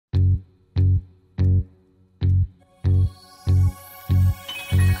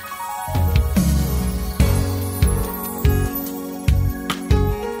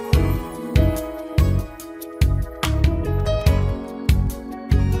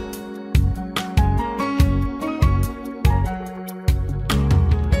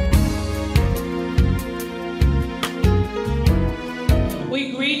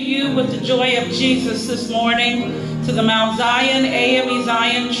joy of Jesus this morning to the Mount Zion A.M.E.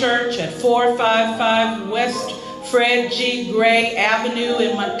 Zion Church at 455 West Fred G. Gray Avenue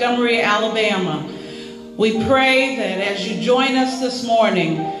in Montgomery, Alabama. We pray that as you join us this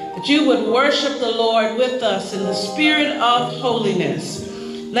morning, that you would worship the Lord with us in the spirit of holiness.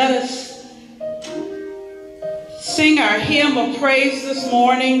 Let us sing our hymn of praise this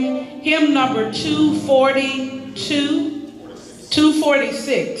morning, hymn number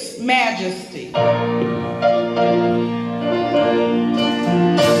 246, Majesty.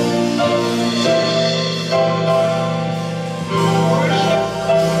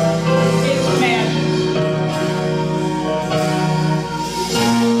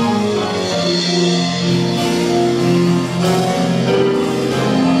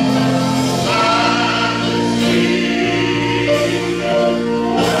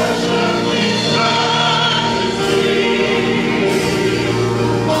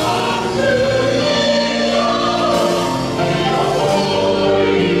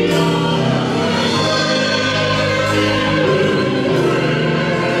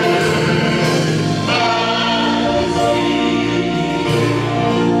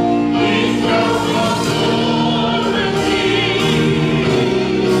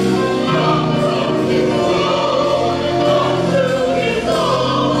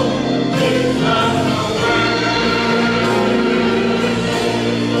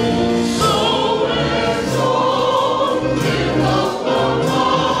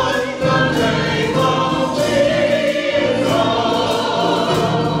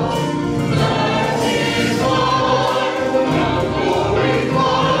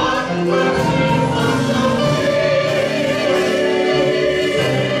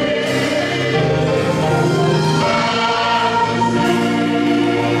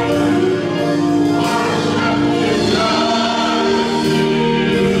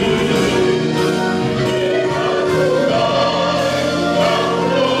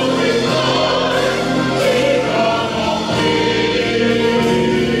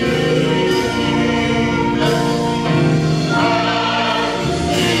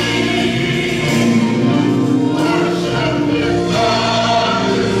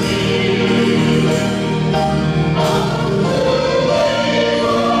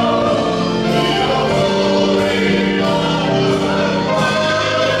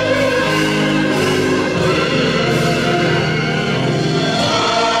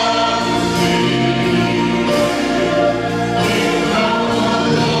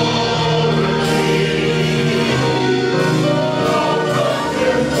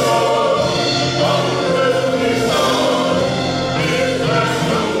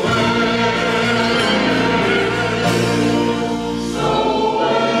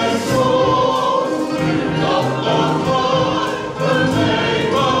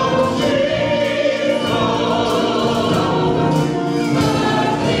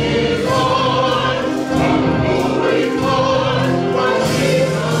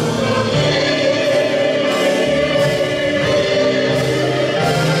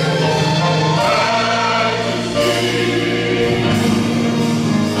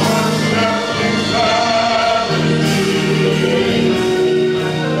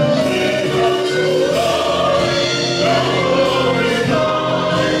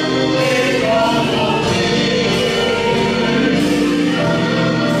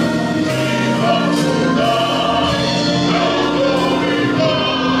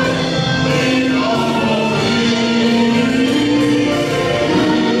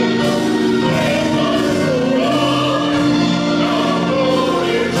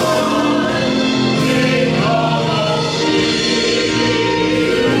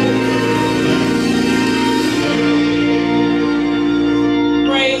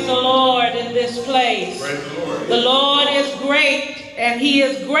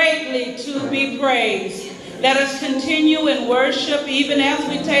 Let us continue in worship even as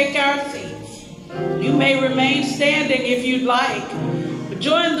we take our seats. You may remain standing if you'd like, but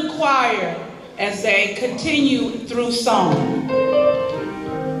join the choir as they continue through song.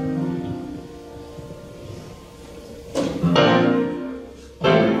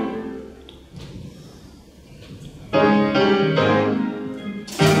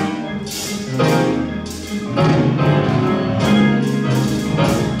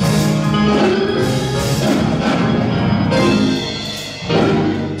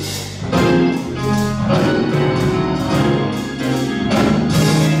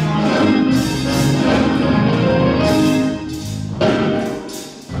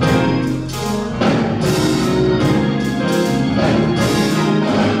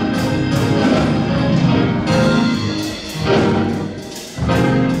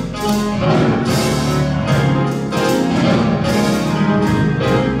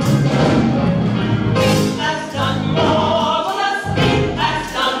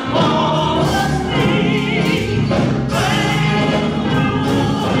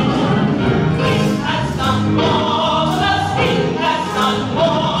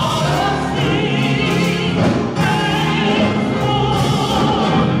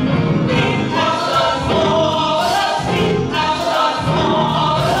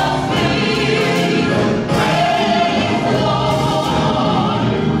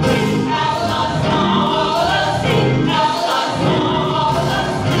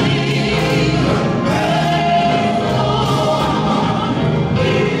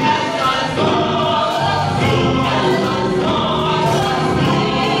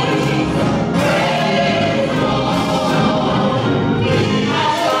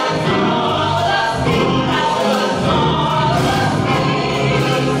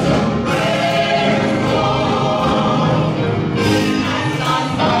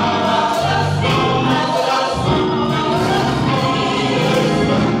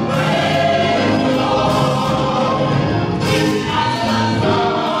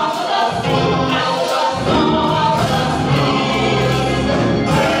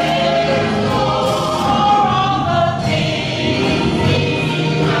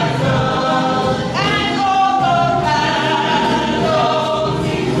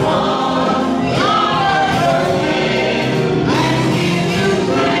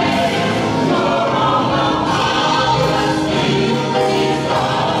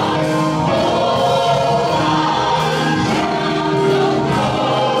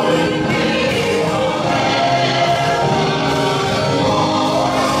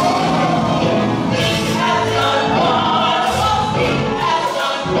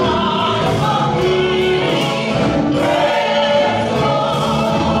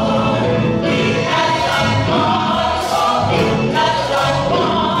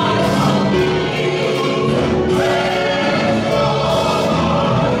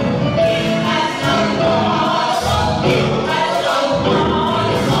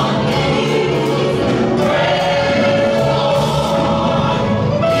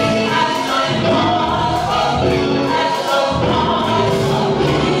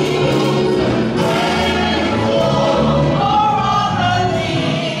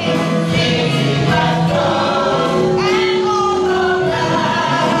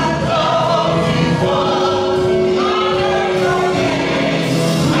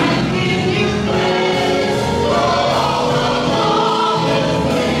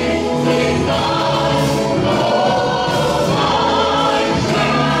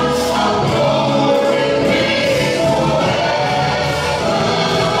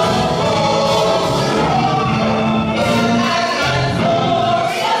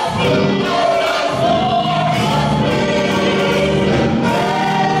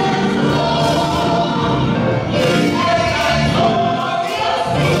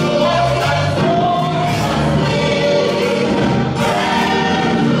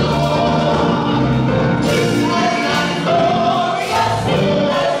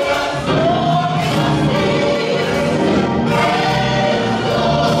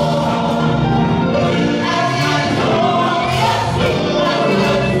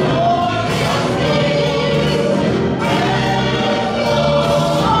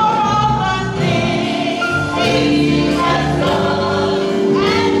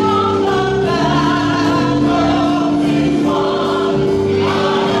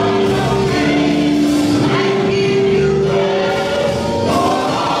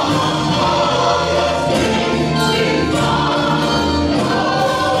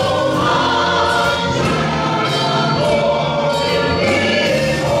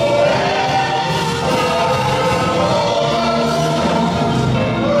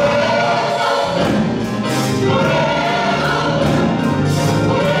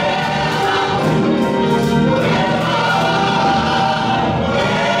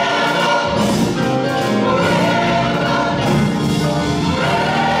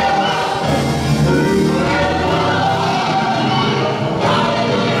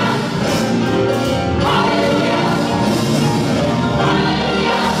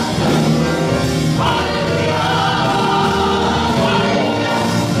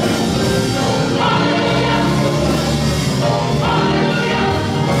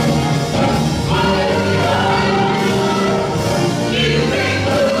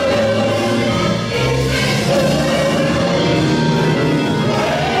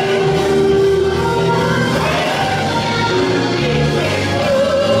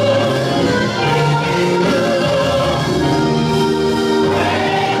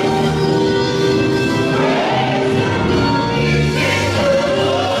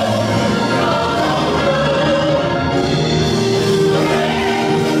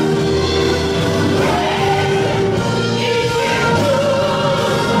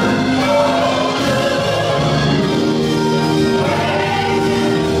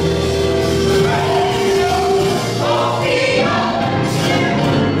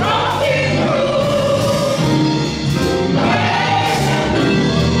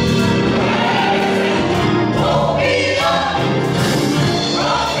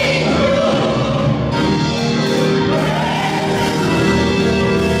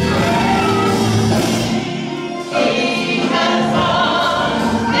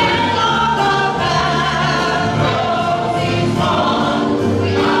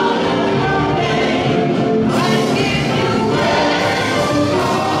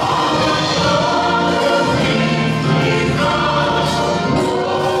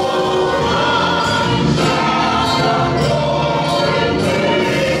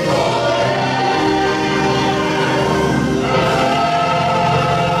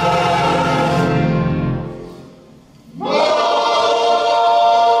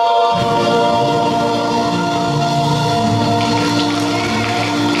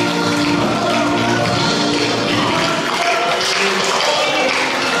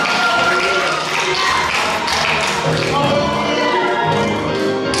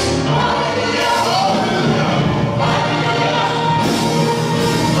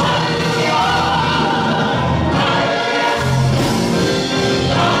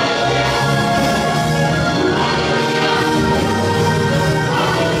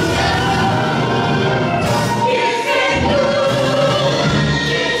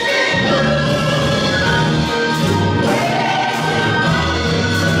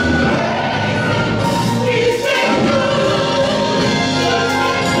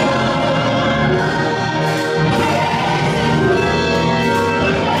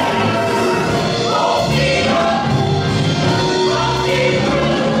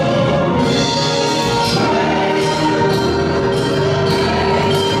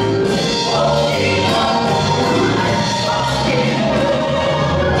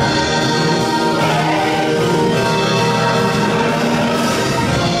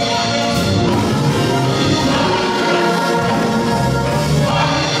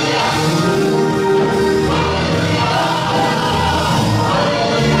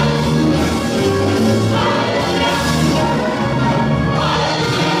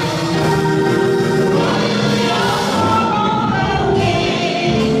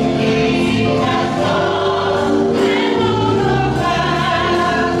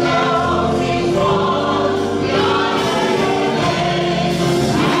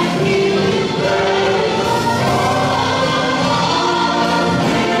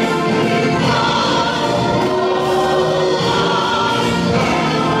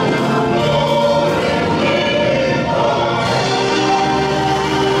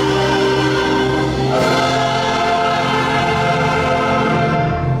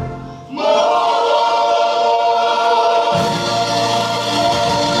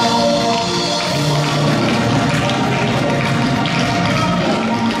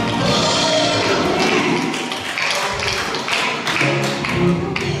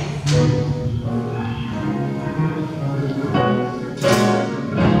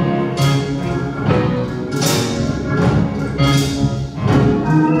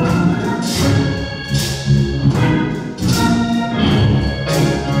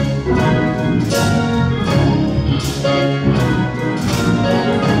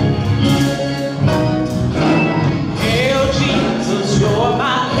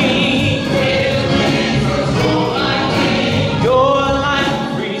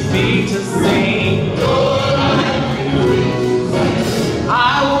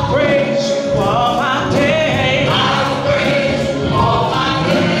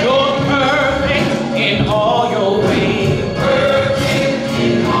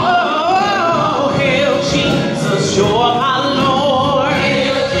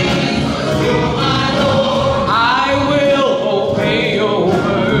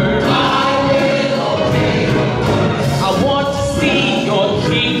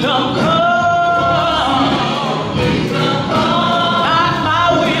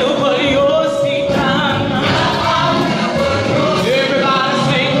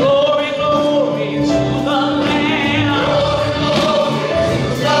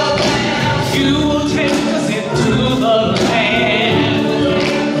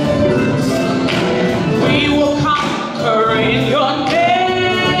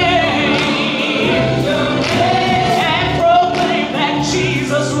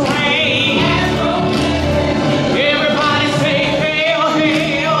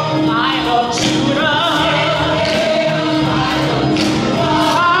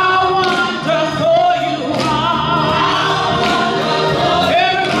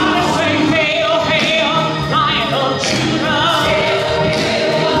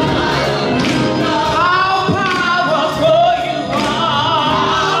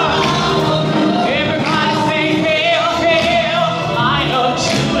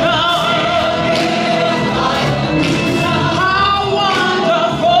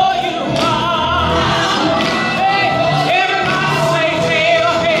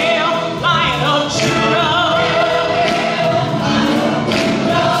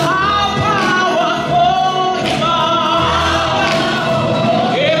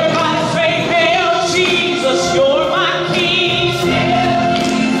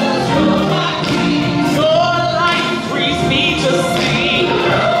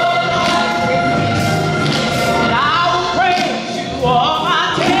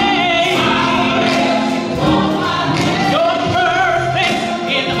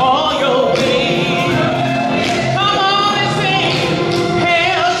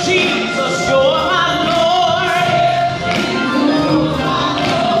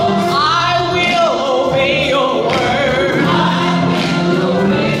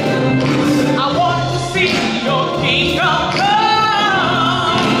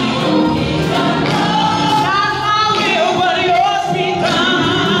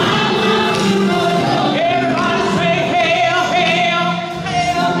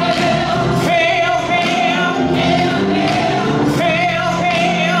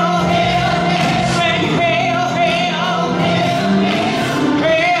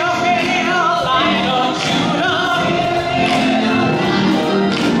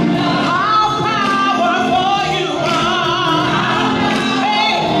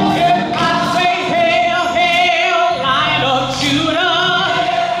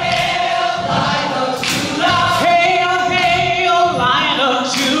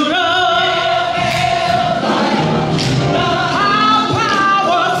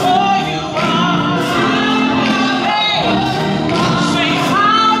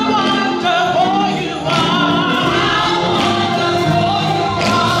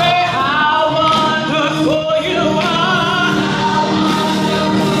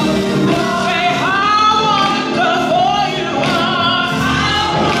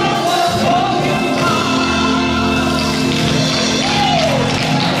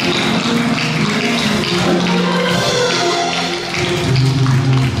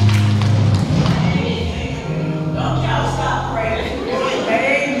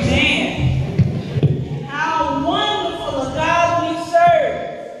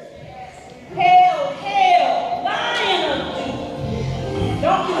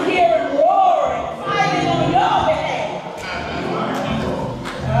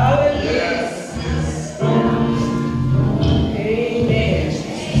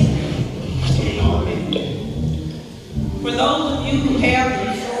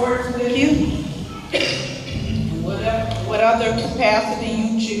 Capacity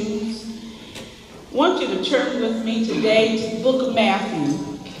you choose. I want you to turn with me today to the book of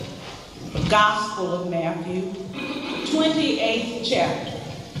Matthew, the Gospel of Matthew, 28th chapter.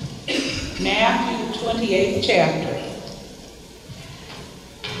 Matthew, the 28th chapter.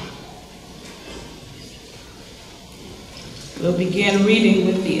 We'll begin reading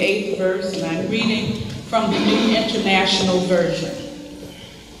with the 8th verse, and I'm reading from the New International Version.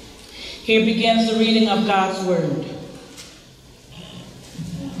 Here begins the reading of God's Word.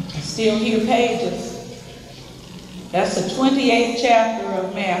 Still hear pages. That's the 28th chapter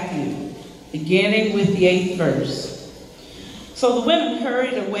of Matthew, beginning with the 8th verse. So the women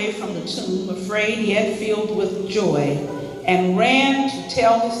hurried away from the tomb, afraid yet filled with joy, and ran to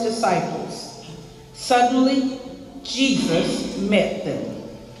tell his disciples. Suddenly, Jesus met them.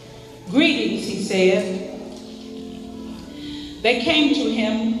 "Greetings," he said. They came to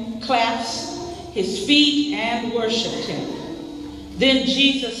him, clasped his feet, and worshiped him. Then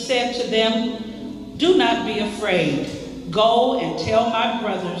Jesus said to them, "Do not be afraid. Go and tell my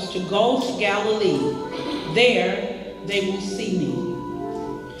brothers to go to Galilee. There they will see me."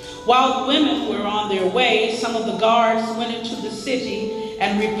 While the women were on their way, some of the guards went into the city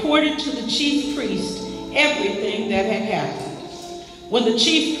and reported to the chief priest everything that had happened. When the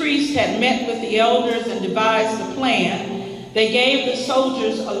chief priest had met with the elders and devised a plan, they gave the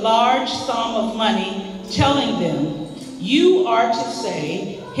soldiers a large sum of money, telling them, "You are to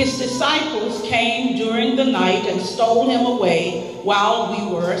say, his disciples came during the night and stole him away while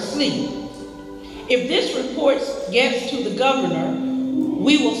we were asleep. If this report gets to the governor,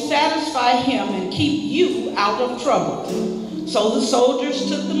 we will satisfy him and keep you out of trouble." So the soldiers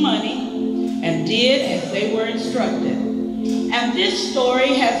took the money and did as they were instructed. And this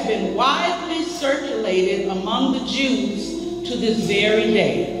story has been widely circulated among the Jews to this very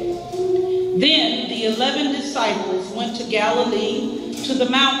day. Then the 11 disciples went to Galilee, to the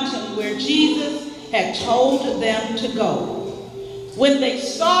mountain where Jesus had told them to go. When they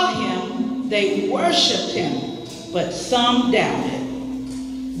saw him, they worshiped him, but some doubted.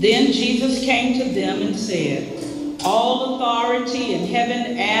 Then Jesus came to them and said, "All authority in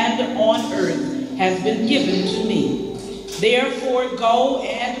heaven and on earth has been given to me. Therefore go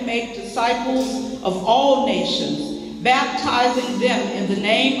and make disciples of all nations, baptizing them in the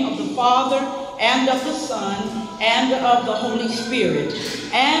name of the Father and of the Son and of the Holy Spirit,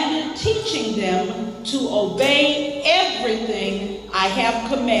 and teaching them to obey everything I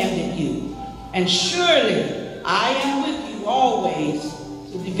have commanded you. And surely I am with you always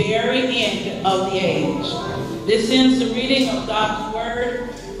to the very end of the age." This ends the reading of God's Word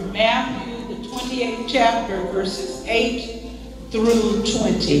from Matthew, the 28th chapter, verses 8 through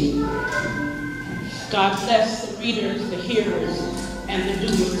 20. God bless the readers, the hearers, and the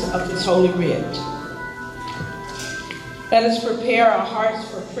doers of His holy writ. Let us prepare our hearts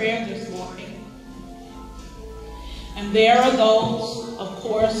for prayer this morning. And there are those, of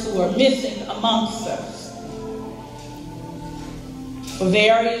course, who are missing amongst us for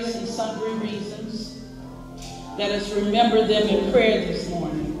various and sundry reasons. Let us remember them in prayer this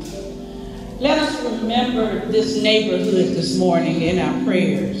morning. Let us remember this neighborhood this morning in our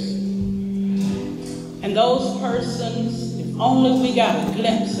prayers. And those persons, if only we got a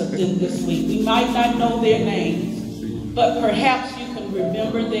glimpse of them this week. We might not know their names, but perhaps you can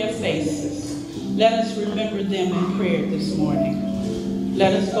remember their faces. Let us remember them in prayer this morning.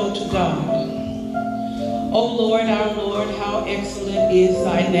 Let us go to God. O Lord, our Lord, how excellent is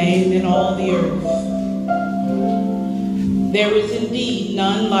thy name in all the earth. There is indeed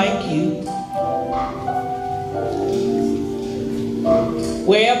none like you.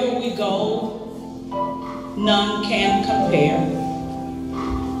 Wherever we go, none can compare.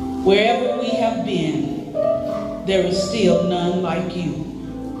 Wherever we have been, there is still none like you.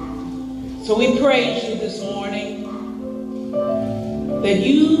 So we praise you this morning that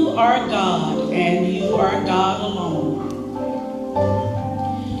you are God and you are God alone.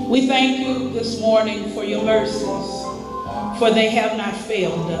 We thank you this morning for your mercies, for they have not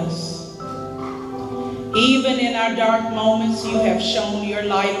failed us. Even in our dark moments, you have shown your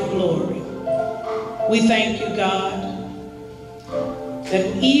light of glory. We thank you, God,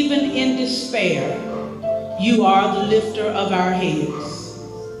 that even in despair, you are the lifter of our heads.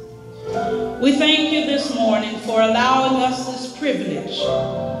 We thank you this morning for allowing us this privilege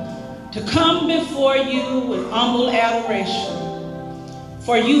to come before you with humble adoration.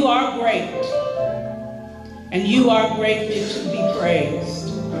 For you are great, and you are greatly to be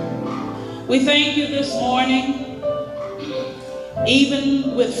praised. We thank you this morning,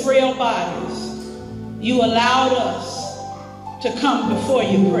 even with frail bodies, you allowed us to come before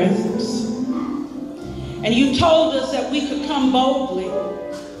your presence. And you told us that we could come boldly,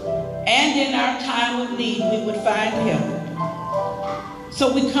 and in our time of need, we would find help.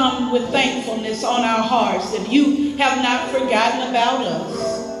 So we come with thankfulness on our hearts that you have not forgotten about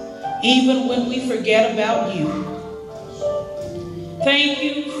us, even when we forget about you. Thank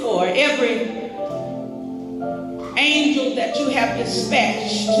you for every angel that you have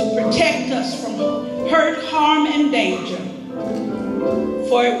dispatched to protect us from hurt, harm, and danger.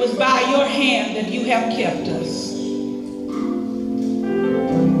 For it was by your hand that you have kept us.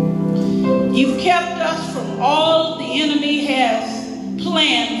 You've kept us from all the enemy has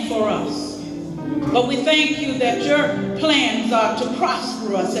planned for us. But we thank you that your plans are to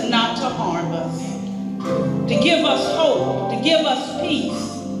prosper us and not to harm us, to give us hope, to give us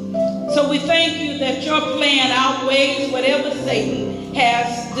peace. So we thank you that your plan outweighs whatever Satan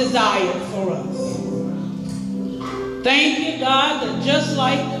has desired for us. Thank you, God, that just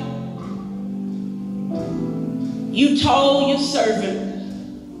like you told your servant,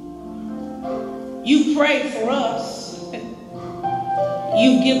 you pray for us.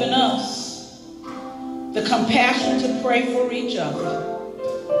 You've given us the compassion to pray for each other.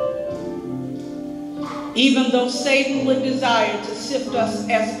 Even though Satan would desire to sift us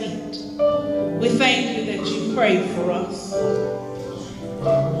as wheat, we thank you that you pray for us.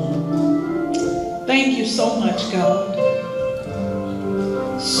 Thank you so much, God.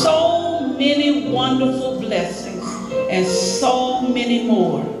 So many wonderful blessings and so many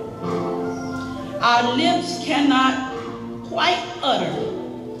more. Our lips cannot quite utter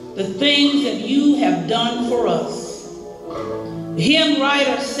the things that you have done for us. The hymn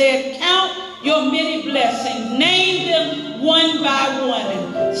writer said, count your many blessings, name them one by one,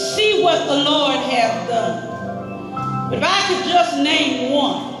 and see what the Lord has done. But if I could just name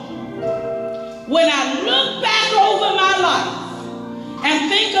one, when I look back over my life and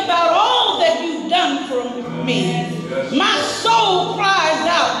think about all that you've done for me, my soul cries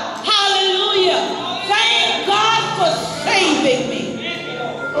out, hallelujah. Thank God for saving me.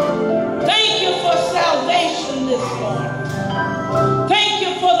 Thank you for salvation this morning. Thank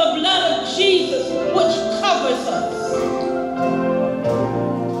you for the blood of Jesus which covers us,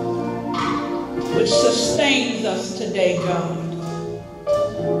 which sustains us today, God.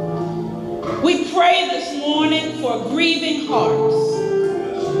 We pray this morning for grieving hearts.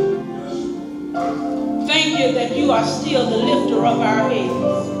 Thank you that you are still the lifter of our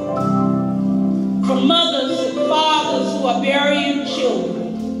heads. For mothers and fathers who are burying children,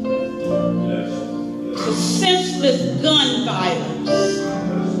 to senseless gun violence,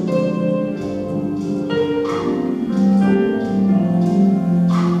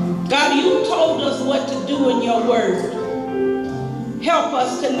 do in your word. Help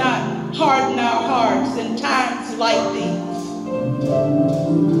us to not harden our hearts in times like these.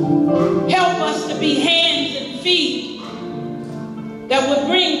 Help us to be hands and feet that would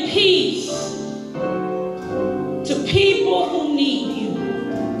bring peace to people who need you.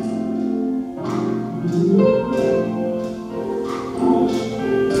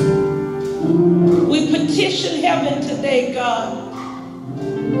 We petition heaven today, God,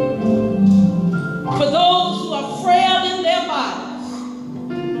 for those who are frail in their bodies.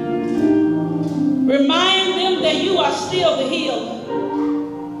 Remind them that you are still the healer.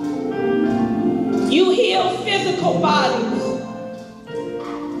 You heal physical bodies.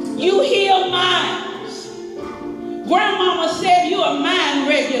 You heal minds. Grandmama said you are a mind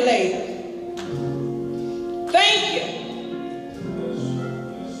regulator. Thank you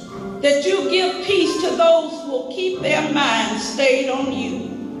that you give peace to those who will keep their minds stayed on you.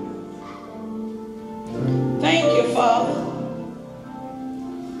 Thank you, Father,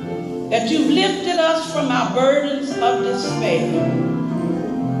 that you've lifted us from our burdens of despair,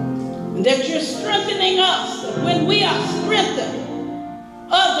 and that you're strengthening us, that when we are strengthened,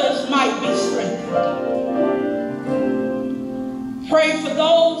 others might be strengthened. Pray for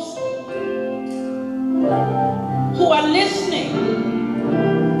those who are listening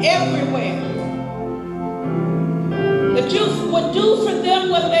everywhere, that you would do for them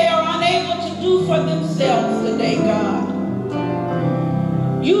what they are unable to do for themselves today, God.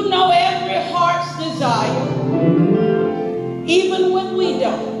 You know every heart's desire, even when we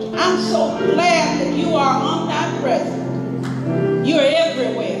don't. I'm so glad that you are omnipresent. You're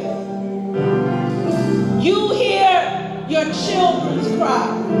everywhere. You hear your children's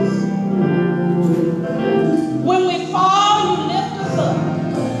cries. When we fall, you lift us up.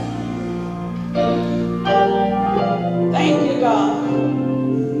 Thank you, God.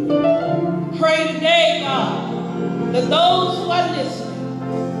 Pray today, God, that those who are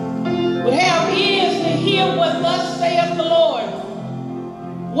listening would have ears to hear what thus saith the Lord,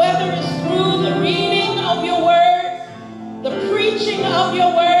 whether it's through the reading of your word, the preaching of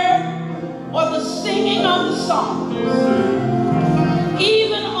your word, or the singing of the songs,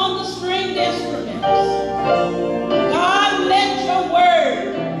 even on the stringed instruments. God, let your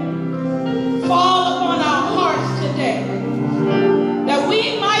word fall upon our hearts today, that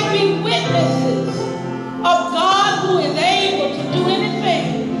we might be witnesses of God who is able to do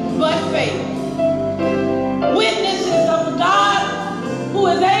anything but fail. Witnesses of God who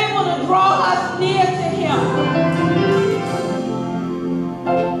is able to draw us near to him.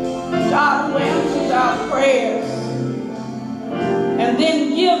 God who answers our prayers and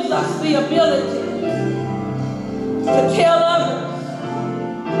then gives us the ability to tell others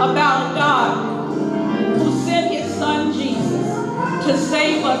about God who sent his son Jesus to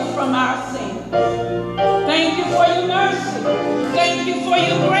save us from our sins. Thank you for your mercy. Thank you for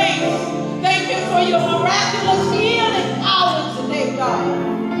your grace. Thank you for your miraculous healing power today, God,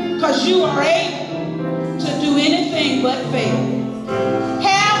 because you are able to do anything but fail.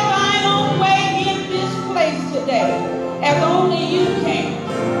 Have thine own way in this place today, as only you can.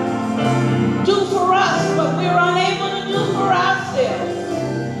 Do for us what we're unable to do for ourselves.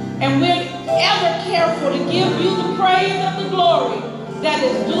 And we're ever careful to give you the praise and the glory that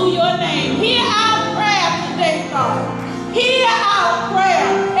is due your name. Hear our prayer today, God. Hear our prayer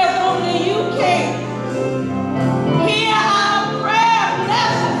as only you can. Hear our prayer,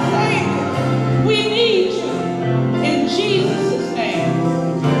 blessed Savior. We need you. In Jesus' name,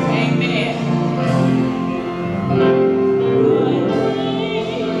 amen.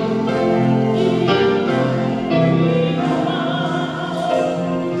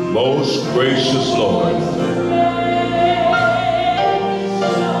 Most gracious Lord,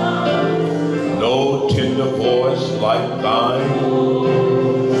 no tender voice like thine,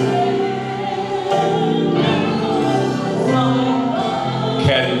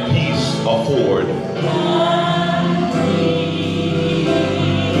 can peace afford.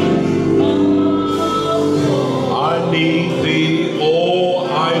 I need thee, oh,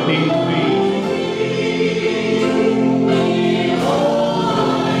 I need thee.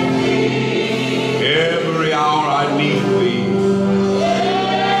 Every hour I need thee.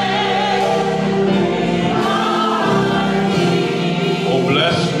 Oh,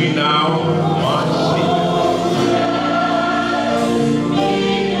 bless me now, my Savior.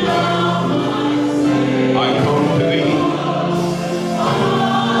 I come to thee.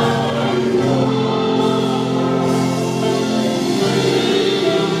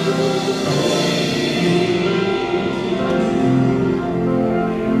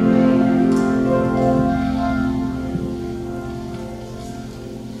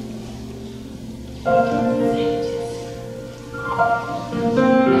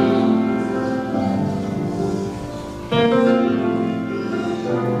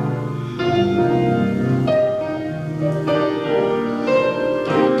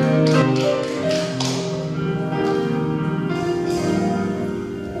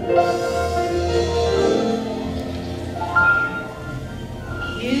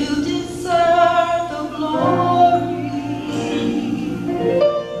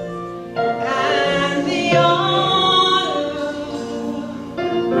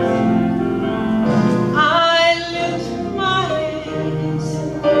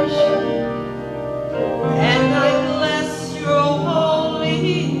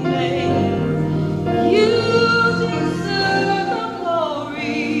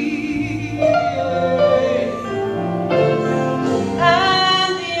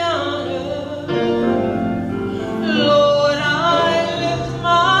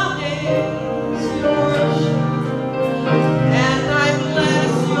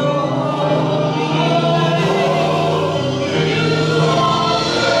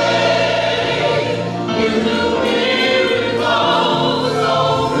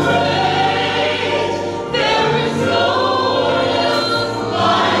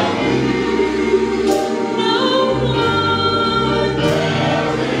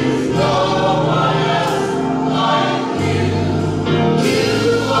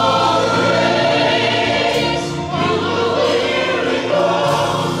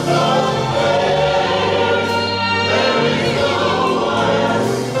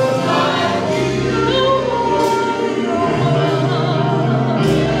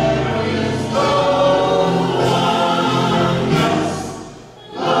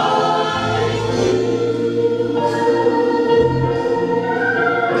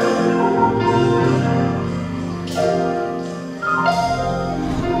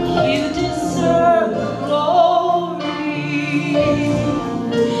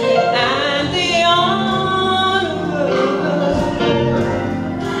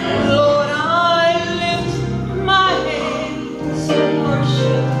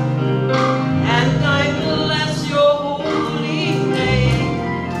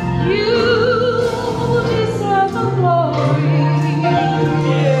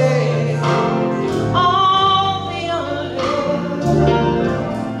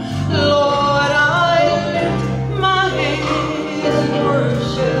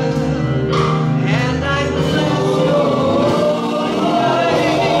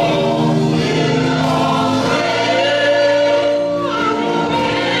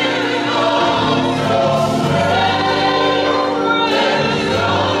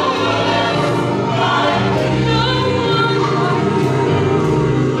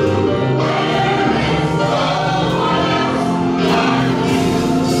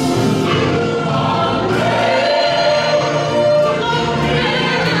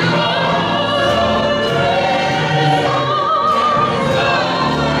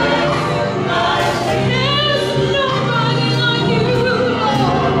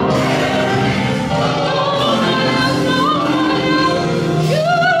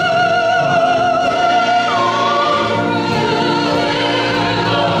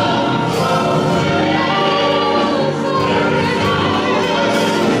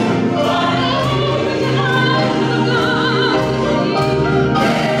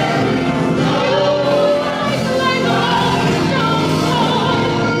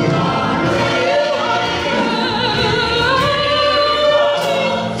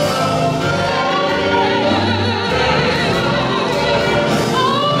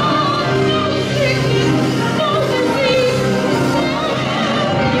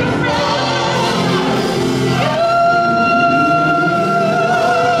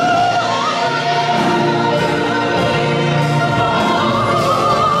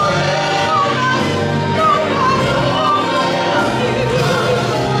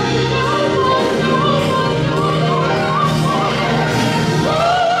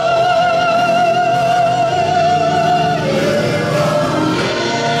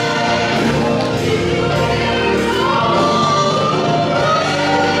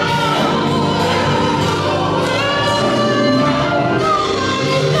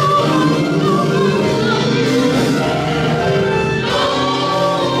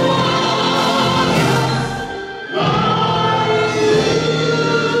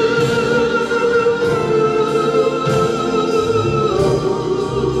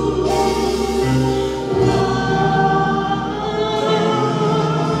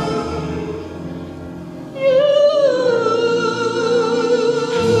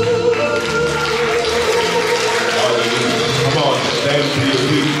 your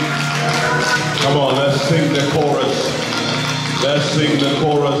feet. Come on, let's sing the chorus. Let's sing the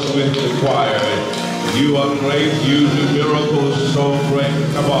chorus with the choir. You are great, you do miracles so great.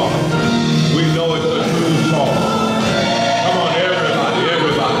 Come on. We know it's a true song. Come on, everybody,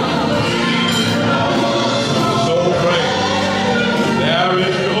 everybody. So great. There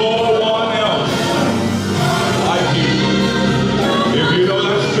is no one else like you. If you know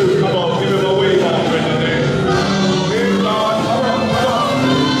that's true, come on, give him a wave offering today. Hey, God, come on, come on.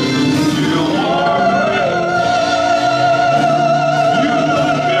 You are great. You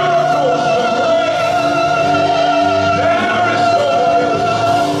do miracles so great. There is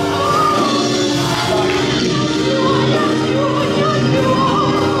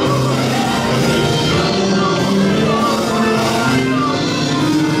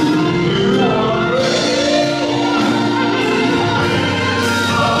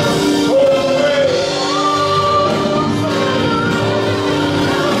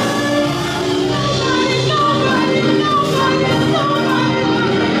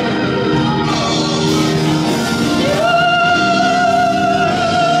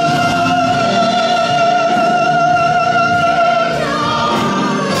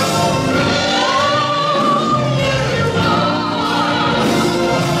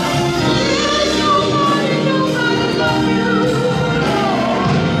no one else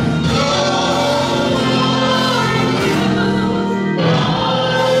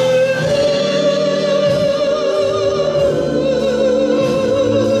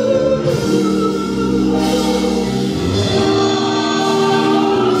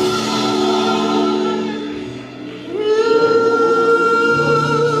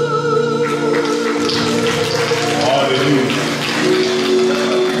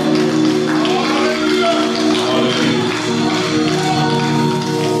like you.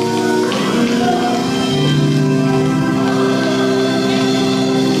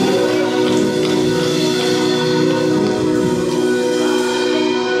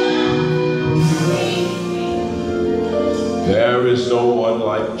 There is no one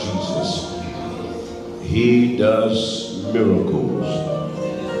like Jesus. He does miracles.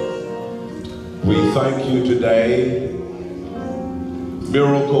 We thank you today,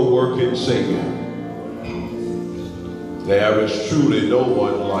 miracle working Savior. There is truly no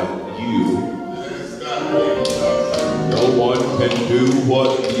one like you. No one can do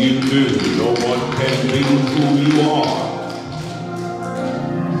what you do. No one can be who you are.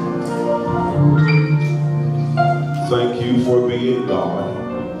 Thank you for being God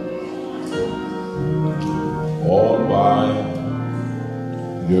all by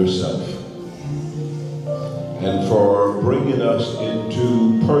yourself, and for bringing us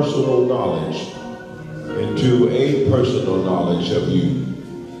into personal knowledge, into a personal knowledge of you.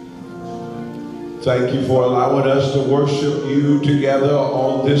 Thank you for allowing us to worship you together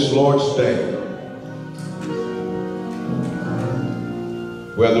on this Lord's Day.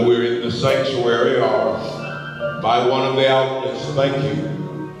 Whether we're in the sanctuary or by one of the outlets, thank you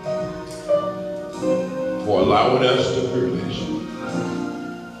for allowing us the privilege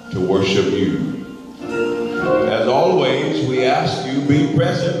to worship you. As always, we ask you be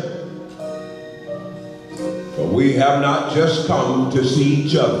present, for we have not just come to see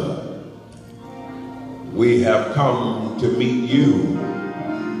each other. We have come to meet you,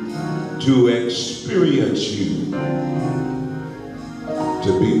 to experience you,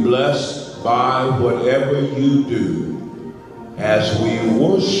 to be blessed by whatever you do as we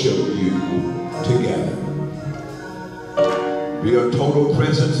worship you together. Be a total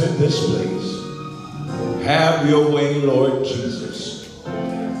presence in this place. Have your way, Lord Jesus.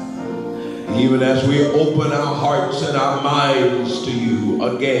 Even as we open our hearts and our minds to you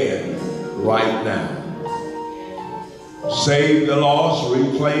again right now. Save the lost,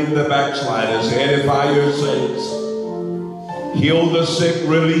 reclaim the backsliders, edify your saints. Heal the sick,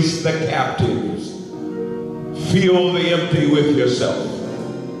 release the captives. Fill the empty with yourself.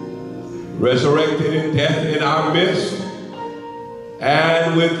 Resurrected in death in our midst,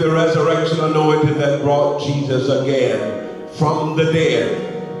 and with the resurrection anointing that brought Jesus again from the dead.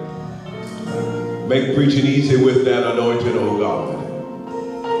 Make preaching easy with that anointing, O God.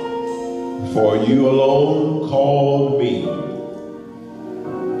 For you alone called me.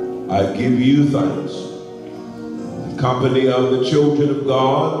 I give you thanks. Company of the children of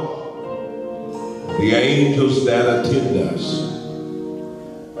God, the angels that attend us,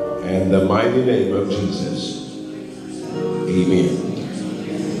 in the mighty name of Jesus. Amen.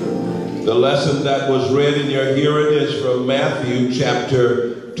 The lesson that was read in your hearing is from Matthew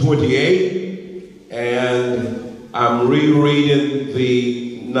chapter 28, and I'm rereading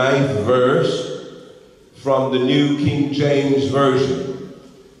the 9th verse from the New King James Version.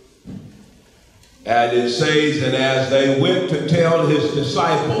 And it says, and as they went to tell his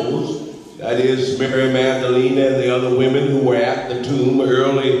disciples, that is Mary Magdalene and the other women who were at the tomb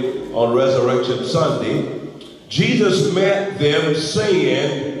early on Resurrection Sunday, Jesus met them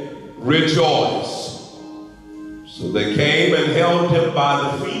saying, rejoice. So they came and held him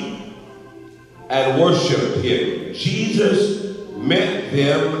by the feet and worshiped him. Jesus met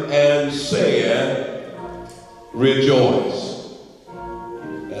them and said, rejoice.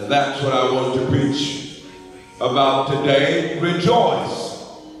 And that's what I want to preach about today. Rejoice.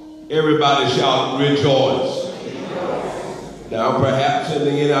 Everybody shout, rejoice. Now, perhaps in the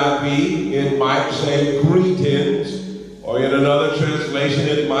NIV, it might say greetings, or in another translation,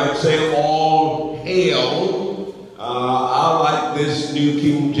 it might say all hail. I like this New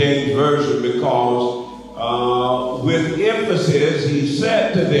King James Version because with emphasis, he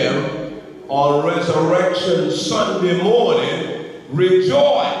said to them on Resurrection Sunday morning,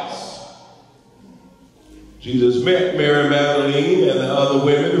 rejoice. Jesus met Mary Magdalene and the other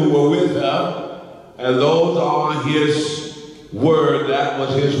women who were with her, and those are his word. That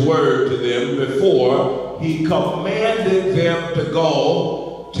was his word to them before he commanded them to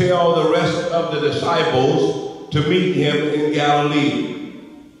go tell the rest of the disciples to meet him in Galilee.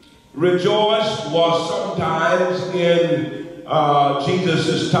 Rejoice was sometimes in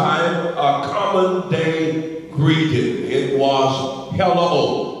Jesus' time a common day greeting. It was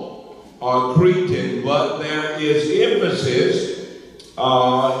hello or greeting, but there is emphasis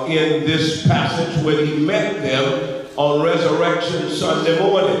in this passage when he met them on Resurrection Sunday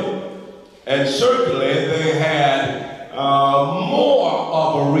morning. And certainly they had more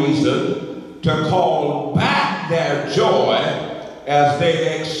of a reason to call back their joy as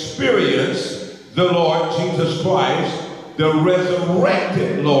they experienced the Lord Jesus Christ, the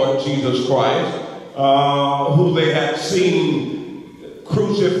resurrected Lord Jesus Christ, who they had seen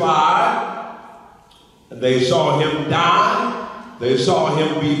crucified. They saw him die. They saw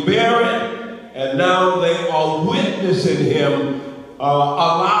him be buried. And now they are witnessing him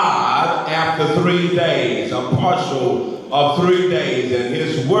alive after 3 days, a partial of 3 days. And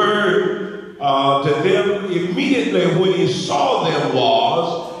his word to them immediately when he saw them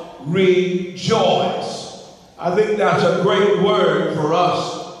was rejoice. I think that's a great word for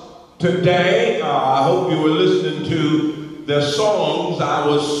us today. I hope you were listening to the songs. I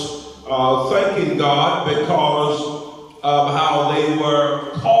was thanking God because of how they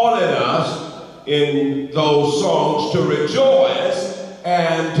were calling us in those songs to rejoice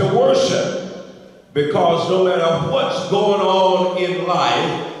and to worship. Because no matter what's going on in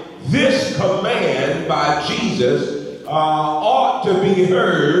life, this command by Jesus ought to be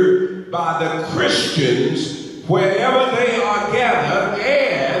heard by the Christians wherever they are gathered,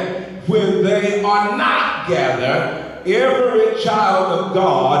 and when they are not gathered, every child of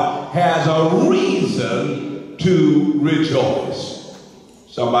God has a reason to rejoice.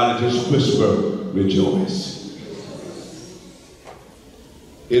 Somebody just whisper, rejoice.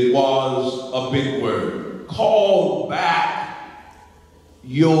 It was a big word. Call back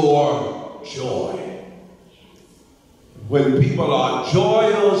your joy. When people are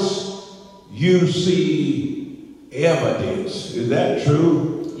joyous, you see evidence. Is that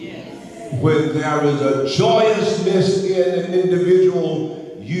true? When there is a joyousness in an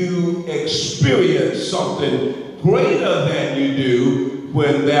individual, you experience something greater than you do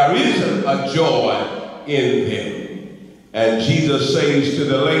when there isn't a joy in them. And Jesus says to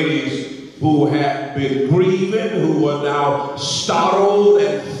the ladies who had been grieving, who were now startled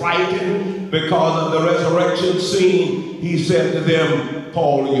and frightened because of the resurrection scene, he said to them,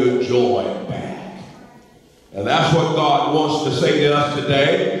 call your joy back. And that's what God wants to say to us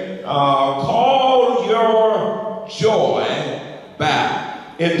today. Call your joy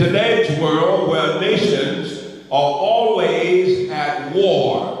back. In today's world, where nations are always at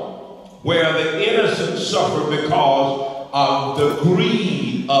war, where the innocent suffer because of the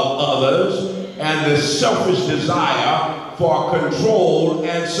greed of others and the selfish desire for control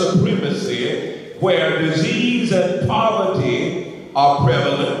and supremacy, where disease and poverty are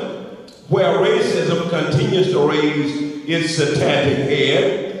prevalent, where racism continues to raise its satanic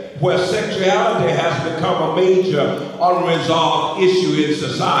head, where sexuality has become a major unresolved issue in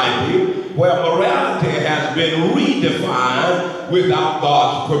society, where morality has been redefined without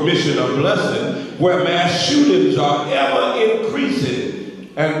God's permission or blessing, where mass shootings are ever increasing,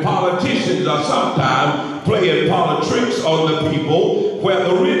 and politicians are sometimes playing politics on the people, where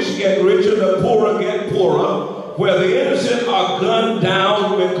the rich get richer, the poorer get poorer, where the innocent are gunned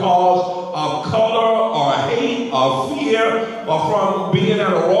down because of color or hate or fear, or from being in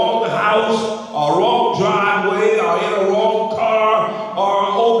a wrong house or wrong driveway or in a wrong car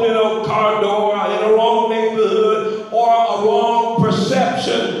or opening a car door or in a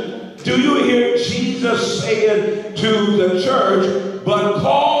saying to the church, but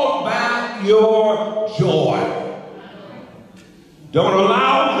call back your joy. Don't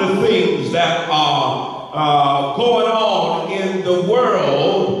allow the things that are going on in the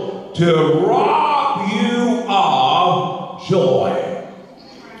world to rob you of joy.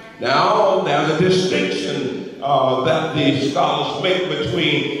 Now, there's a distinction that the scholars make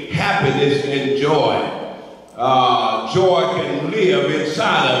between happiness and joy. Joy can live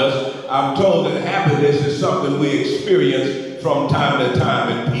inside of us. I'm told that happiness is something we experience from time to time,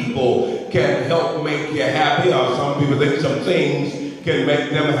 and people can help make you happy, or some people think some things can make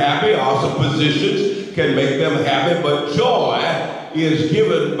them happy, or some positions can make them happy, but joy is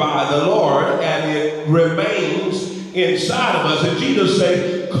given by the Lord, and it remains inside of us. And Jesus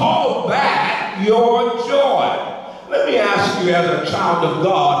said, call back your joy. Let me ask you, as a child of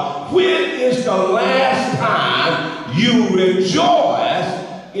God, when is the last time you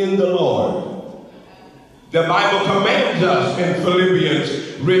rejoiced in the Lord? The Bible commands us in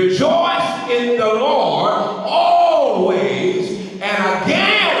Philippians, rejoice in the Lord always, and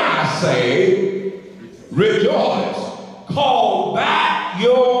again I say, rejoice. Call back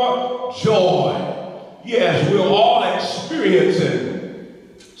your joy. Yes, we're all experiencing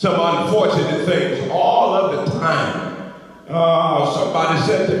some unfortunate things all of the time. Somebody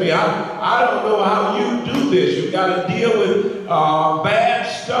said to me, I don't know how you do this. You got to deal with bad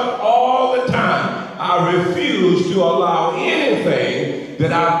stuff all the time. I refuse to allow anything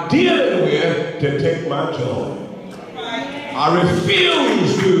that I'm dealing with to take my joy. I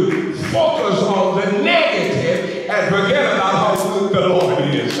refuse to focus on the negative and forget about how good the Lord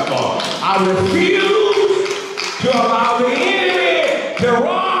is. Come on. I refuse to allow the enemy to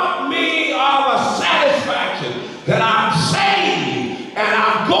rob me of a satisfaction that I'm saved and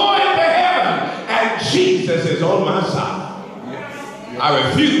I'm going to heaven and Jesus is on my side. I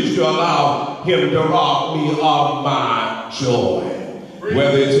refuse to allow him to rob me of my joy.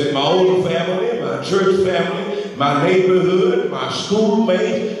 Whether it's in my own family, my church family, my neighborhood, my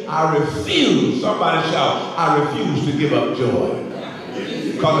schoolmates, I refuse. Somebody shout, I refuse to give up joy.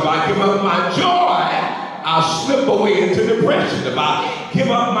 Because if I give up my joy, I'll slip away into depression. If I give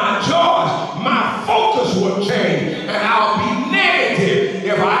up my joy, my focus will change and I'll be negative.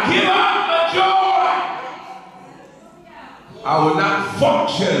 If I give up my joy, I will not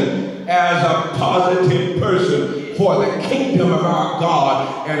function as a positive person for the kingdom of our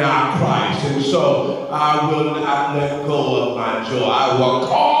God and our Christ. And so I will not let go of my joy. I will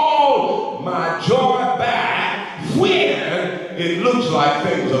call my joy back when it looks like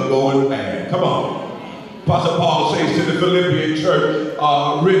things are going bad. Come on. Apostle Paul says to the Philippian church,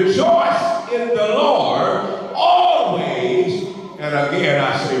 rejoice in the Lord always. And again,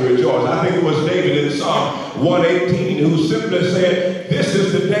 I say rejoice. I think it was David in Psalm 118 who simply said, this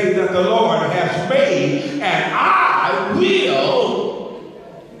is the day that the Lord has made, and I will,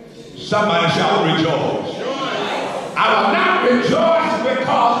 somebody shall rejoice. I will not rejoice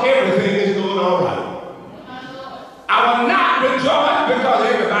because everything is going all right. I will not rejoice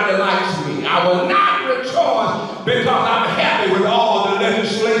because everybody likes me. I will not rejoice because I'm happy with all the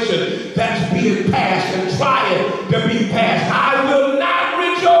legislation that's being passed and trying to be passed. I will not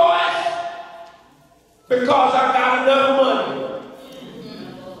rejoice because I got enough money.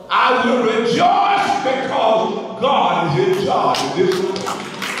 I will rejoice because God is in charge of this world.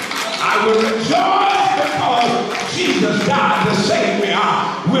 I will rejoice because Jesus died to save me.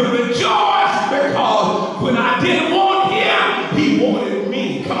 I will rejoice because when I didn't want him, he wanted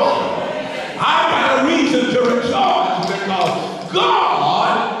me. Come on. I got a reason to rejoice because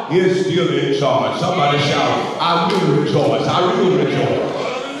God is still in charge. Somebody shout, I will rejoice. I will rejoice.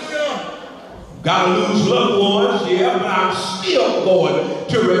 Got to lose loved ones, yeah, but I'm still going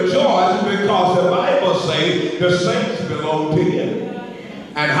to rejoice because the Bible says the saints belong to him.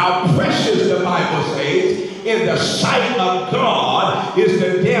 And how precious the Bible says in the sight of God is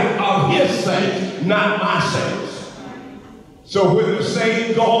the death of his saints, not my saints. So when the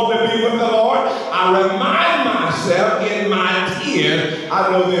saints go on to be with the Lord, I remind myself in my tears,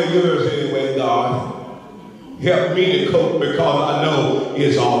 I know they're yours anyway, God. Help me to cope because I know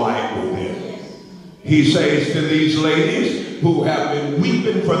it's all right with them. He says to these ladies who have been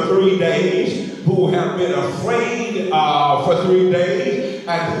weeping for 3 days, who have been afraid for 3 days,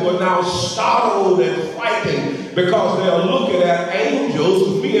 and who are now startled and frightened because they are looking at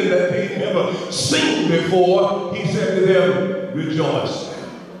angels, men that they've never seen before. He said to them, rejoice.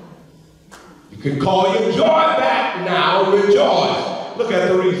 You can call your joy back now, rejoice. Look at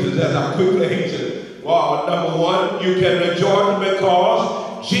the reasons as I quickly hasten. Well, number one, you can rejoice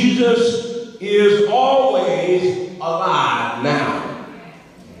because Jesus is always alive now.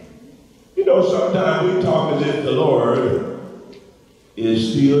 You know, sometimes we talk as if the Lord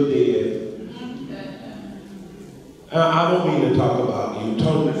is still dead. I don't mean to talk about you.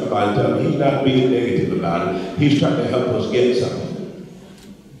 Talk to somebody, tell me he's not being negative about it. He's trying to help us get something.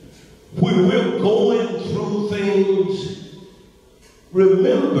 When we're going through things,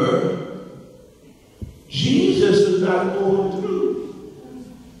 remember, Jesus is not going through.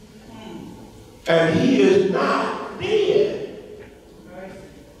 And he is not dead.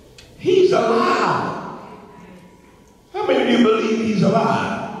 He's alive. How many of you believe he's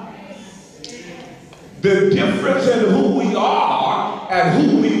alive? The difference in who we are and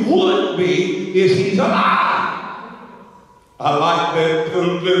who we would be is he's alive. I like the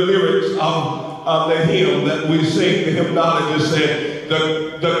lyrics of the hymn that we sing. The hymnologist said,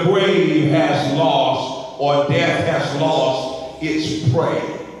 the grave has lost, or death has lost its prey.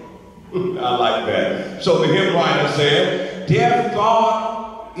 I like that. So the hymn writer said, death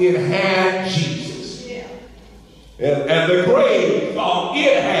thought it had Jesus. Yeah. And the grave thought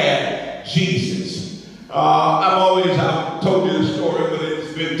it had Jesus. I've told you the story, but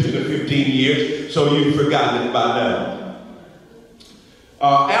it's been 10 or 15 years, so you've forgotten it by now.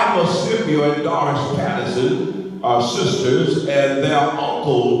 A.M.E. and Doris Patterson are sisters, and their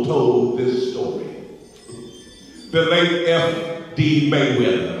uncle told this story. The late F.D.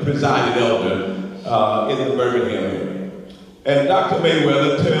 Mayweather, presiding elder in the Birmingham area. And Dr.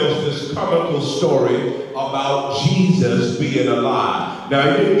 Mayweather tells this comical story about Jesus being alive. Now,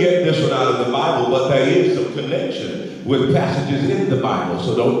 he didn't get this one out of the Bible, but there is some connection with passages in the Bible,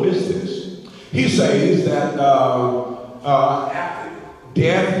 so don't miss this. He says that after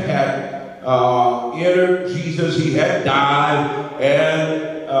death had entered Jesus, he had died,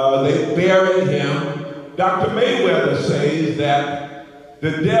 and they buried him. Dr. Mayweather says that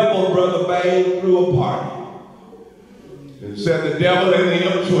the devil, Brother Bang, threw a party. And said the devil and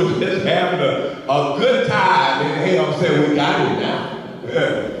the imps were just having a good time in hell. Said, we got him now.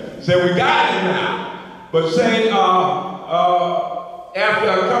 Said, we got him now. But say, after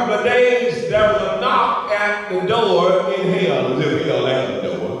a couple of days, there was a knock at the door in hell. As if hell had a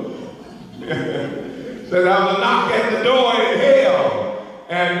door. So there was a knock at the door in hell.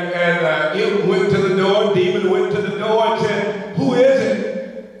 And it went to the door, demon went to the door and said, who is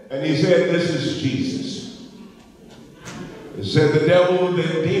it? And he said, this is Jesus. It said the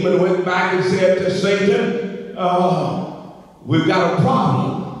demon went back and said to Satan, we've got a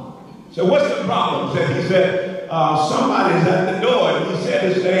problem. So what's the problem? He said, somebody's at the door. And he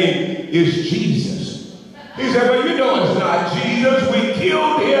said his name is Jesus. He said, well, you know it's not Jesus. We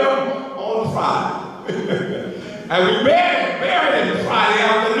killed him on Friday. And we buried him Friday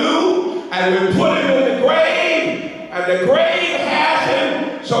afternoon. And we put him in the grave. And the grave has him.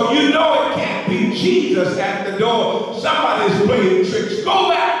 So you know it can't be Jesus at the door. Somebody's playing tricks. Go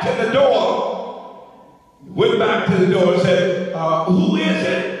back to the door. Went back to the door and said, who is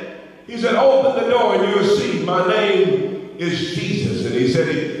it? He said, open the door and you'll see. My name is Jesus. And he said,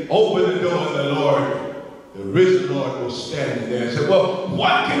 he opened the door and the risen Lord was standing there and said, well,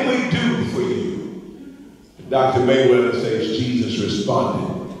 what can we do for you? Dr. Mayweather says Jesus responded,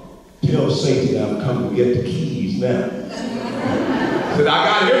 tell Satan I've come to get the keys now. Said, I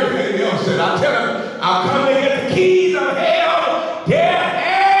got everything else. Said, I tell him, I'll come to get the keys of hell, death,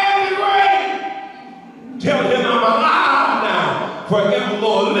 and the grave. Tell him I'm alive now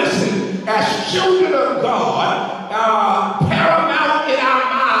forevermore. Listen, as children of God, paramount in our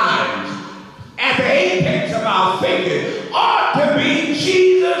minds, at the apex of our thinking, ought to be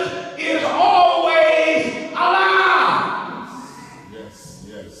Jesus is always alive. Yes,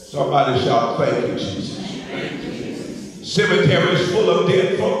 yes. Somebody shout, thank you, Jesus. Cemeteries full of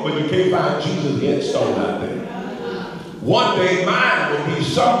dead folk, but you can't find Jesus' headstone out there. One day mine will be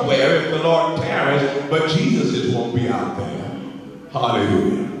somewhere if the Lord tarries, but Jesus' won't be out there.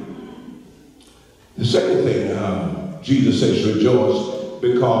 Hallelujah. The second thing, Jesus says rejoice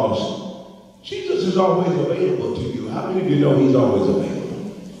because Jesus is always available to you. How many of you know he's always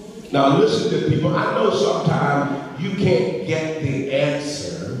available? Now listen to people. I know sometimes you can't get the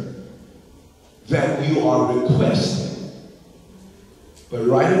answer that you are requesting. But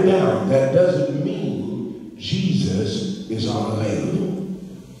write it down. That doesn't mean Jesus is unavailable.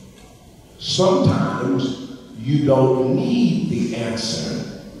 Sometimes you don't need the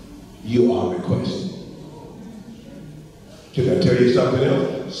answer you are requesting. Can I tell you something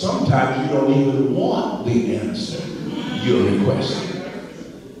else? Sometimes you don't even want the answer you're requesting.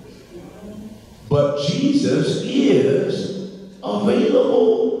 But Jesus is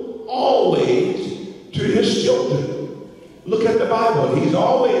available always to his children. Look at the Bible. He's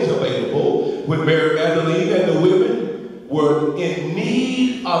always available. When Mary Magdalene and the women were in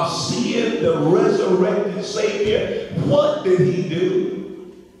need of seeing the resurrected and Savior, what did he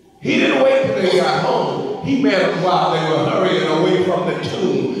do? He didn't wait till they got home. He met them while they were hurrying away from the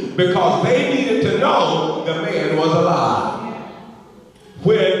tomb because they needed to know the man was alive.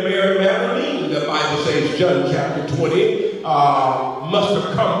 When Mary Magdalene, the Bible says, John chapter 20, must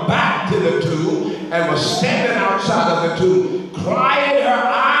have come back to the tomb and was standing outside of the tomb, crying her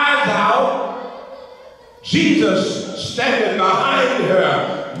eyes out. Jesus, standing behind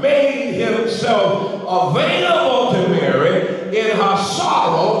her, made himself available to Mary in her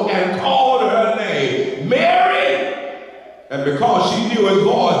sorrow and called her name, Mary. And because she knew his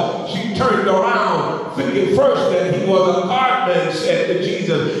voice, she turned around, thinking first that he was a gardener, and said to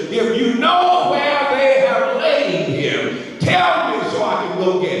Jesus, if you know where they have laid him, tell me so I can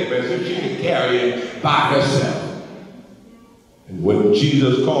go get him. And so she could carry him by herself. And when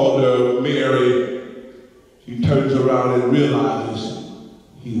Jesus called her Mary, she turns around and realizes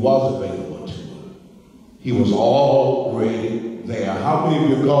he was available to her. He was already there. How many of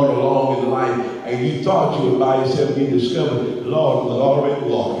you have gone along in life and you thought you were by yourself and you discovered the Lord was already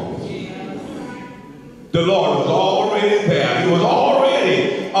walking with you? The Lord was already there. He was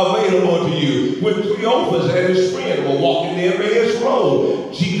already available to you. When Cleophas and his friend were walking the Emmaus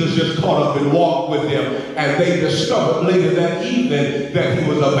Road, Jesus just caught up and walked with them, and they discovered later that evening that he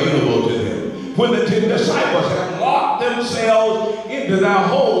was available to them. When the 10 disciples had locked themselves into their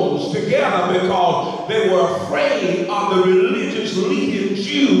homes together because they were afraid of the religious leading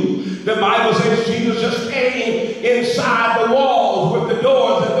Jews, the Bible says Jesus just came inside the walls with the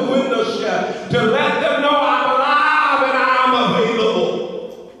doors and the windows shut to let them know I'm alive and I'm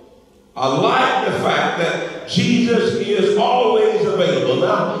available. I like the fact that Jesus is always available.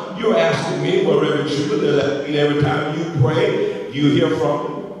 Now, you're asking me, well, Reverend Shuford, does that mean every time you pray, you hear from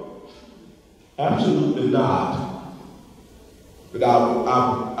him? Absolutely not. But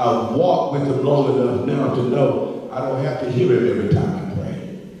I've walked with him long enough now to know I don't have to hear him every time I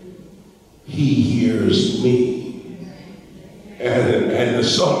pray. He hears me. And the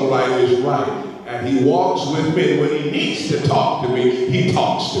songwriter is right. And he walks with me. When he needs to talk to me, he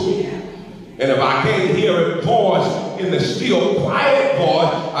talks to me. And if I can't hear his voice in the still, quiet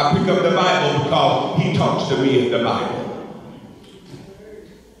voice, I pick up the Bible because he talks to me in the Bible.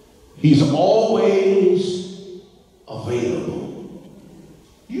 He's always available.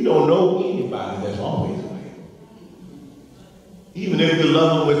 You don't know anybody that's always available. Even if you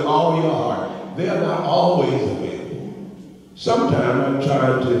love them with all your heart, they're not always available. Sometimes I'm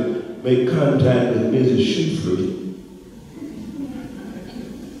trying to make contact with Mrs. Shuford.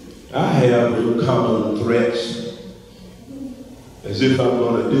 I have little common threats, as if I'm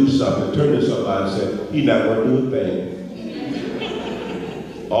going to do something, turn to somebody and say, he's not going to do a thing.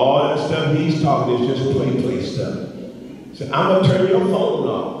 All that stuff he's talking is just play stuff. So I'm going to turn your phone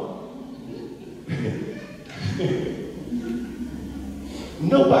off.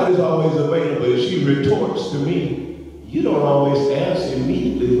 Nobody's always available. If she retorts to me, you don't always answer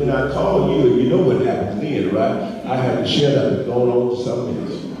immediately when I call you, and you know what happens then, right? I have to shut up and go on to something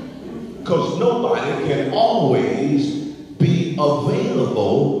else. Because nobody can always be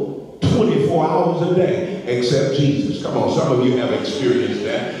available 24 hours a day except Jesus. Come on, some of you have experienced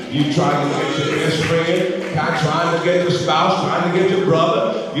that. You trying to get your best friend, trying to get your spouse, trying to get your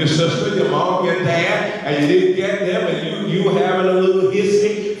brother, your sister, your mom, your dad, and you didn't get them, and you having a little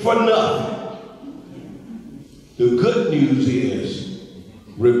hissing for nothing. The good news is,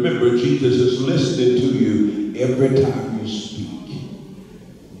 remember, Jesus is listening to you every time you speak.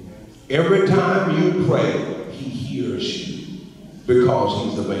 Every time you pray, he hears you because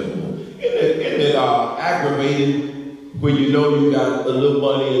he's available. Isn't it aggravating when you know you got a little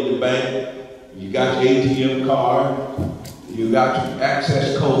money in the bank, you got your ATM card, you got your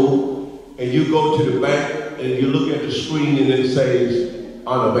access code, and you go to the bank and you look at the screen and it says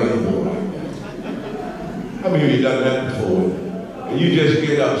unavailable right now. How many of you done that before? And you just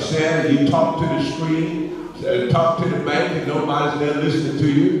get upset and you talk to the screen, talk to the bank, and nobody's there listening to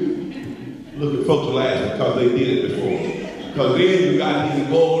you. Look at folks laughing because they did it before. Because then you got to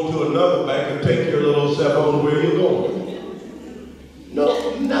go to another bank and take your little self on where you're going.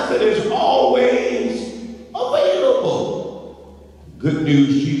 No, nothing is always available. Good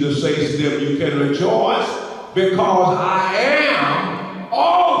news, Jesus says to them, you can rejoice because I am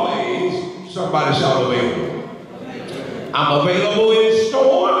always, somebody shout, available. I'm available in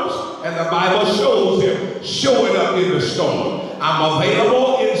storms, and the Bible shows him showing up in the storm. I'm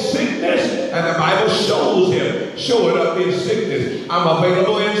available in sickness, and the Bible shows him showing up in sickness. I'm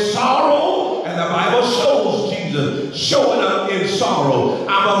available in sorrow, and the Bible shows Jesus showing up in sorrow.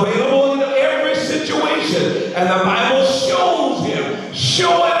 I'm available in every situation, and the Bible shows him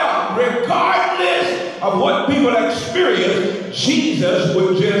showing up regardless of people experience Jesus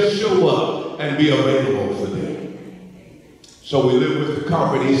would just show up and be available for them. So we live with the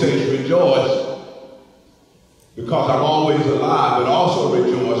comfort. He says, rejoice because I'm always alive, but also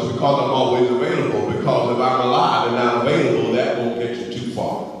rejoice because I'm always available, because if I'm alive and not available, that won't get you too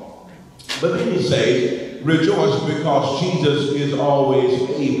far. But then he says, rejoice because Jesus is always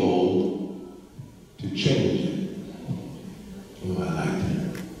able to change it. Oh, I like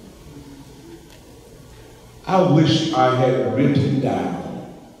that. I wish I had written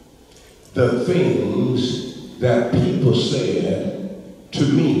down the things that people said to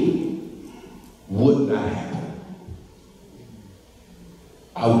me would not happen.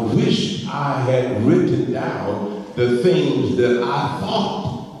 I wish I had written down the things that I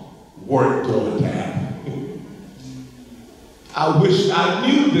thought weren't going to happen. I wish I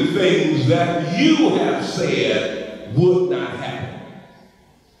knew the things that you have said would not happen.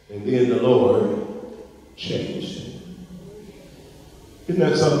 And then the Lord changed it. Isn't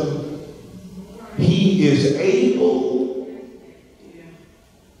that something? He is able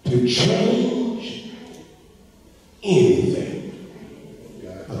to change anything.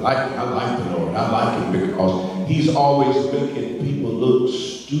 I like the Lord. I like him because he's always making people look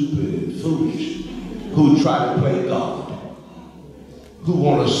stupid and foolish who try to play God, who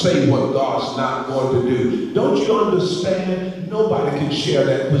want to say what God's not going to do. Don't you understand? Nobody can share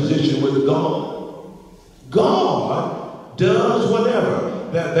that position with God. God does whatever.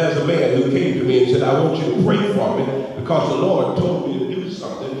 There's a man who came to me and said, I want you to pray for me because the Lord told me to do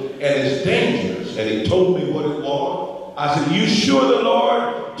something and it's dangerous. And he told me what it was. I said, you sure the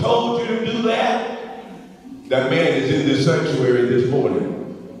Lord told you to do that? That man is in this sanctuary this morning.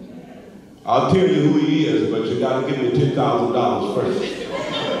 I'll tell you who he is, but you got to give me $10,000 first.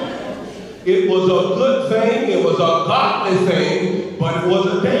 It was a good thing, it was a godly thing, but it was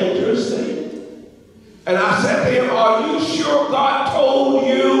a dangerous thing. And I said to him, are you sure God told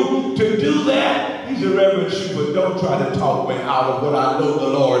you to do that? He said, Reverend Shuford, don't try to talk me out of what I know the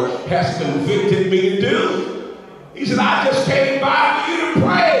Lord has convicted me to do. He said, I just came by for you to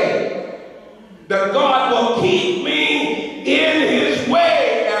pray that God will keep me in his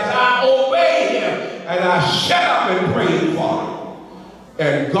way as I obey him. And I shut up and prayed for him.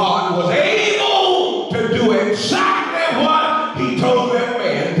 And God was able to do exactly what he told that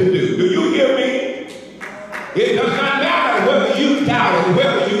man to do. Do you hear me? It does not matter whether you doubt it,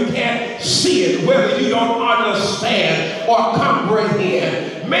 whether you can't see it, whether you don't understand or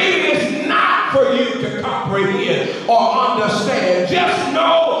comprehend. Maybe it's not for you to comprehend or understand. Just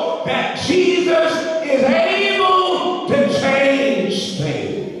know that Jesus is able to change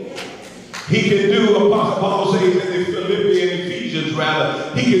things. He can do, Apostle Paul says in Ephesians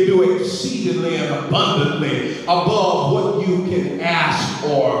rather, he can do exceedingly and abundantly above what you can ask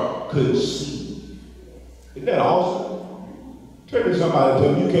or conceive. Isn't that awesome? Turn to somebody and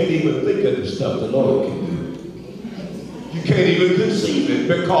tell them you can't even think of the stuff the Lord can do. You can't even conceive it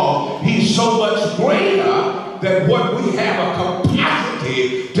because he's so much greater than what we have a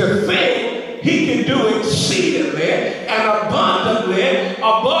capacity to think. He can do exceedingly and abundantly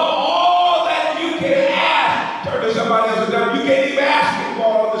above all that you can ask. Turn to somebody else and tell them you can't even ask him for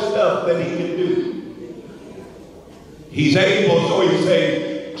all the stuff that he can do. He's able, so he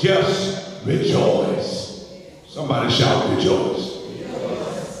says, just rejoice. Somebody shout rejoice.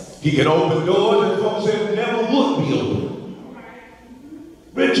 He can open doors and folks said never would be open.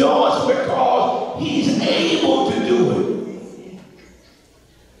 Rejoice because he's able to do it.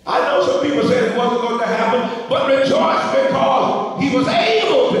 I know some people said it wasn't going to happen, but rejoice because he was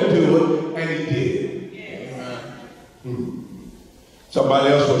able to do it, and he did.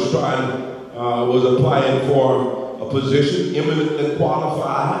 Somebody else was applying for a position, eminently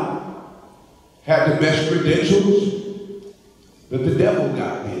qualified, had the best credentials, but the devil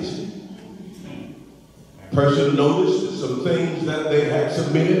got busy. Person noticed that some things that they had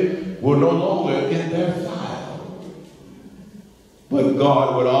submitted were no longer in their file. But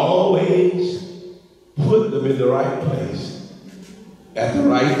God would always put them in the right place at the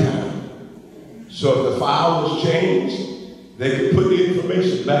right time. So if the file was changed, they could put the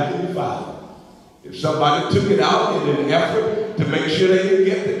information back in the file. If somebody took it out in an effort to make sure they didn't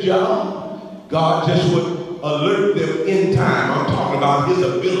get the job, God just would alert them in time. I'm talking about his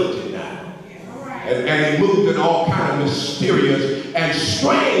ability now. And he moved in all kinds of mysterious and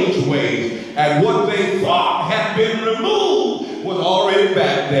strange ways. And what they thought had been removed was already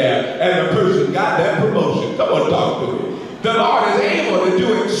back there. And the person got that promotion. Come on, talk to me. The Lord is able to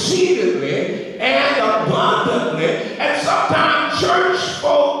do exceedingly and abundantly. And sometimes church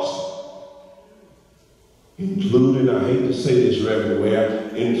folks, including, I hate to say this everywhere,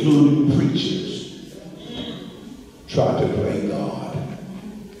 including preachers, try to play God.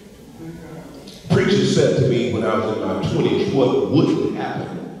 Preacher said to me when I was in my 20s, what wouldn't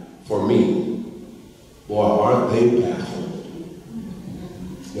happen for me? Boy, aren't they baffled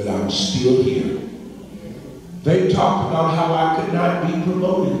that I'm still here. They talked about how I could not be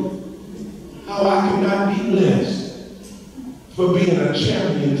promoted, how I could not be blessed for being a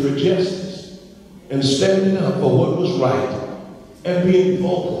champion for justice and standing up for what was right and being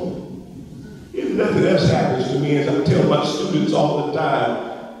vocal. If nothing else happens to me, as I tell my students all the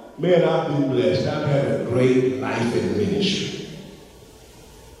time, man, I've been blessed. I've had a great life in ministry.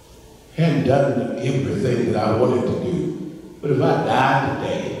 Hadn't done everything that I wanted to do. But if I died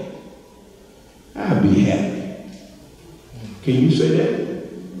today, I'd be happy. Can you say that?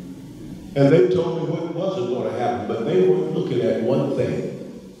 And they told me what wasn't going to happen, but they weren't looking at one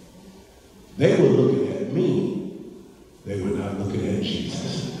thing. They were looking at me. They were not looking at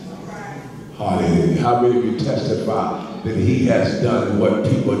Jesus. Hallelujah. How many of you testify that he has done what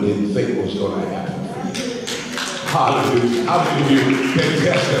people didn't think was going to happen for you? Hallelujah. How many of you can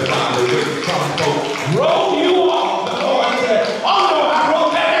testify that when some folks wrote you off, the Lord said, oh no, I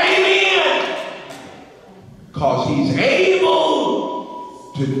wrote that name in. Because he's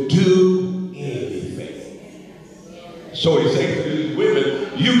able to do anything. So he says to these women,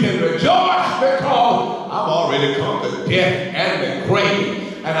 you can rejoice because I've already conquered death and the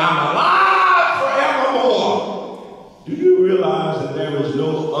grave, and I'm alive forevermore. Do you realize that there is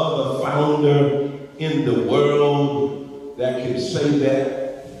no other founder in the world that can say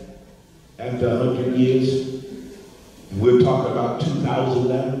that after 100 years? And we're talking about 2000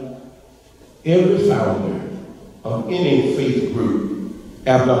 now. Every founder of any faith group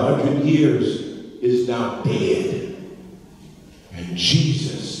after 100 years is now dead. And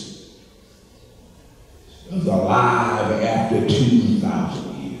Jesus is alive after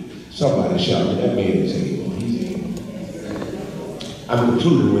 2,000 years. Somebody shout, that man is able. He's able. I'm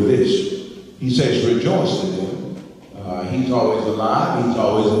concluding with this. He says, rejoice in him. He's always alive. He's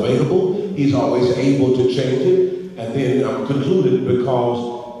always available. He's always able to change it. And then I'm concluding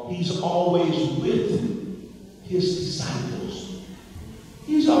because he's always with his disciples.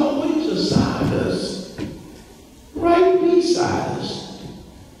 He's always beside us. Right beside us.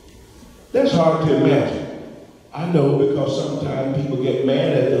 That's hard to imagine. I know, because sometimes people get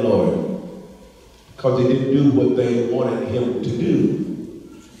mad at the Lord because he didn't do what they wanted him to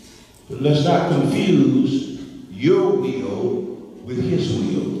do. But let's not confuse your will with his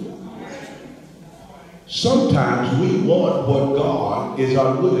will. Sometimes we want what God is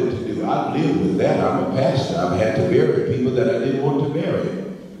unwilling to do. I live with that. I'm a pastor. I've had to bury people that I didn't want to bury.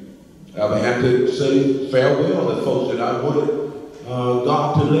 I've had to say farewell to folks that I wanted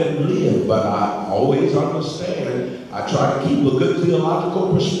God to let live. But I always understand. I try to keep a good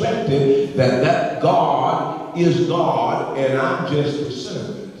theological perspective that God is God and I'm just a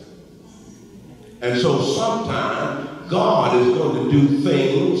servant. And so sometimes God is going to do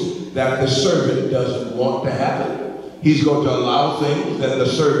things that the servant doesn't want to happen. He's going to allow things that the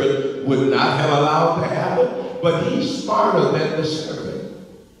servant would not have allowed to happen. But he's smarter than the servant.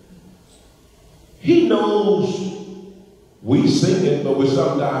 He knows we sing it, but we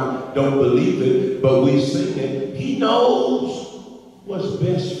sometimes don't believe it, but we sing it. He knows what's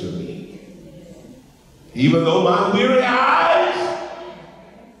best for me. Even though my weary eyes,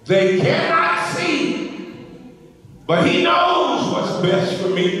 they cannot see, but he knows what's best for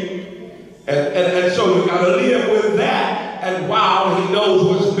me. And so you got to live with that. And while he knows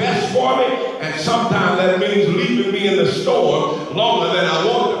what's best for me, and sometimes that means leaving me in the storm longer than I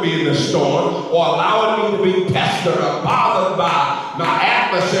want to be in the storm, or allowing me to be pestered or bothered by my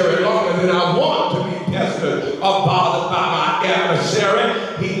adversary longer than I want to be pestered or bothered by my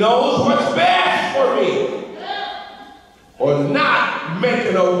adversary, he knows what's best for me. Or not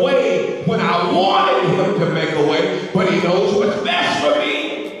making a way when I wanted him to make a way, but he knows what's best for me.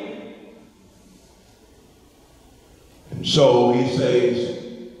 And so he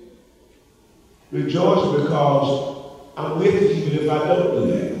says, rejoice because I'm with you even if I don't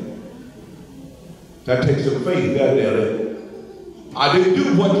do that. That takes some faith, doesn't it? I didn't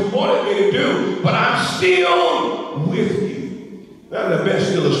do what you wanted me to do, but I'm still with you. Now the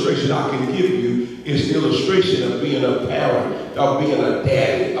best illustration I can give you is the illustration of being a parent, of being a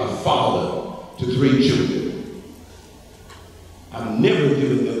daddy, a father to 3 children. I've never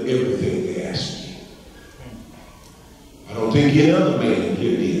given them everything they asked me. I don't think any other man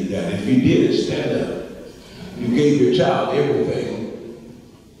here did that. If you did, stand up. You gave your child everything.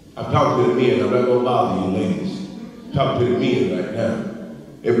 I'm talking to the men. I'm not going to bother you ladies. I'm talking to the men right now.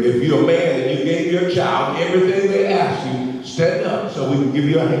 If you're a man and you gave your child everything they asked you, stand up so we can give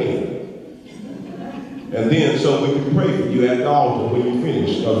you a hand. And then so we can pray for you at the altar when you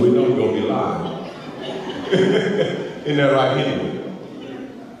finish, because we know you're going to be live. Isn't that right anyway?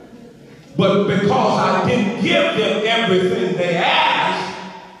 But because I didn't give them everything they asked,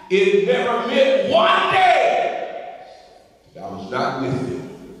 it never meant one day that I was not with them.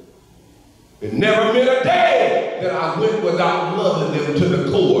 It never meant a day that I went without loving them to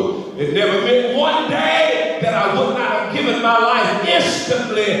the core. It never meant one day that I would not have given my life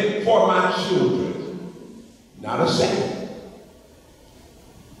instantly for my children. Not a second.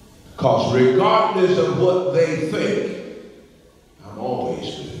 Because regardless of what they think, I'm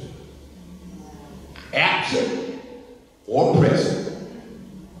always with them. Absent or present.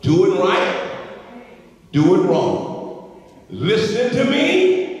 Doing right, doing wrong. Listening to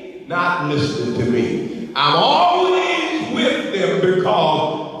me, not listening to me. I'm always with them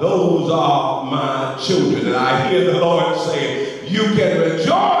because those are my children. And I hear the Lord say, you can rejoice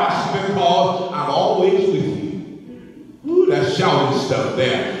because I'm always with you. Ooh, that's shouting stuff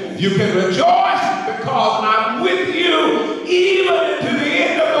there. You can rejoice because I'm with you even to the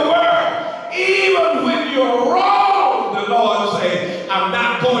end of the world. Even when you're wrong, the Lord says, I'm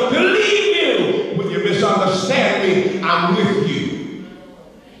not going to leave you. When you misunderstand me, I'm with you.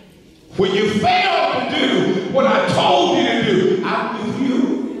 When you fail to do what I told you to do, I'm with you.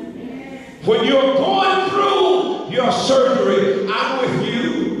 When you're going through your surgery, I'm with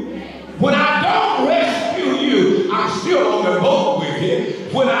you. When I don't rescue you, I'm still on the boat with you.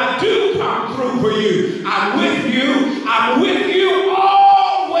 When I do come through for you, I'm with you. I'm with you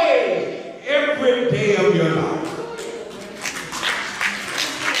always, every day of your life.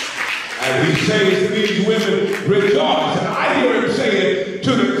 And he says to these women, rejoice. And I hear him saying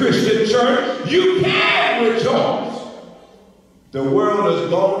to the Christian church, you can rejoice. The world has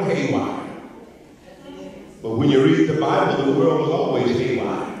gone haywire. But when you read the Bible, the world was always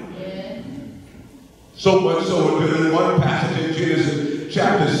haywire. So much so that in one passage in Genesis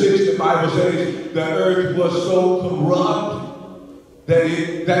chapter 6, the Bible says the earth was so corrupt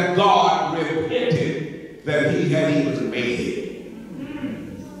that God repented that he had even made it.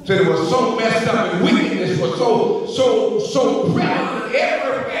 So it was so messed up, and wickedness was so prevalent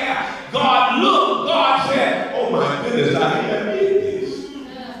everywhere. God looked, God said, oh my goodness, I have made this.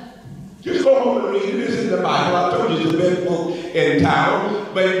 Just go home and read this in the Bible. I told you it's the best book in town.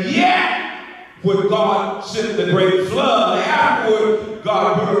 But yet, when God sent the great flood, afterward,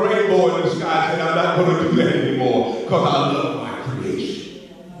 God put a rainbow in the sky and said, I'm not going to do that anymore because I love my creation.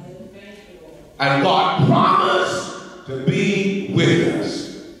 And God promised to be with us.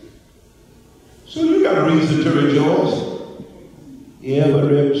 So you got a reason to rejoice. Yeah, but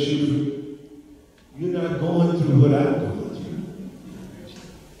Rev Shuford, you're not going through what I'm going through.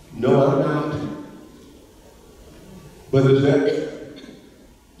 No, I'm not. But does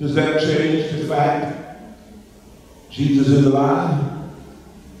that change the fact Jesus is alive?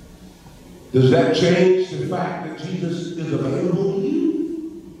 Does that change the fact that Jesus is available to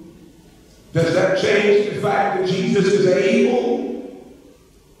you? Does that change the fact that Jesus is able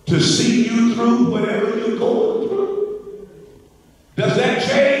to see you through whatever you're going through? Does that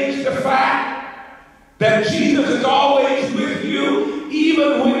change the fact that Jesus is always with you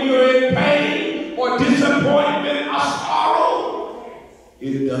even when you're in pain or disappointment or sorrow?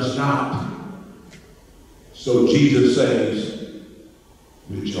 It does not. So Jesus says,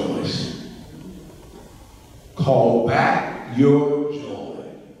 rejoice. Call back your joy.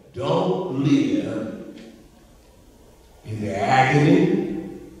 Don't live in the agony.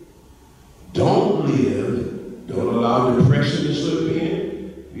 Don't allow depression to slip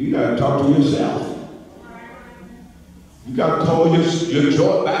in. You got to talk to yourself. You got to call your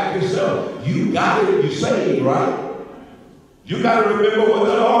joy back yourself. You got it. You saved, right? You got to remember what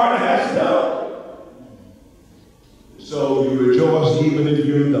the Lord has done. So you rejoice even if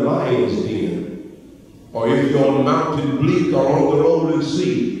you're in the lion's den, or if you're on the mountain bleak or on the rolling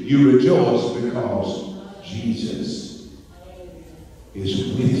sea. You rejoice because Jesus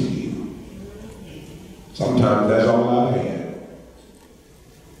is with you. Sometimes that's all I had.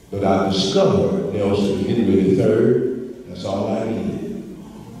 But I discovered Nelson Henry III, that's all I needed,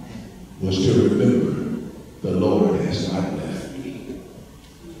 was to remember the Lord has not left me.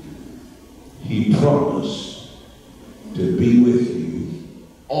 He promised to be with you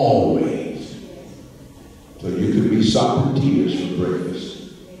always. So you could be sopping tears for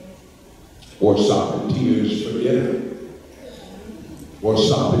breakfast, or sopping tears for dinner, or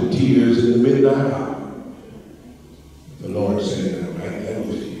sopping tears in the midnight hour. The Lord said, I'm right there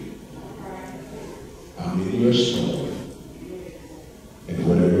with you. I'm in your storm and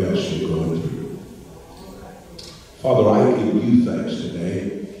whatever else you're going through. Father, I give you thanks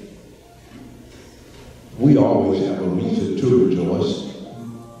today always have a reason to rejoice.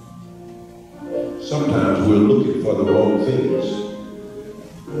 Sometimes we're looking for the wrong things.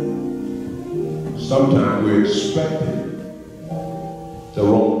 Sometimes we're expecting the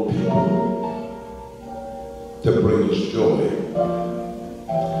wrong people to bring us joy,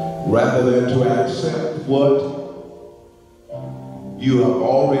 rather than to accept what you have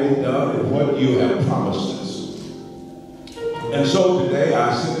already done and what you have promised us. And so today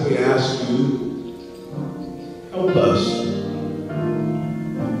I simply ask you, help us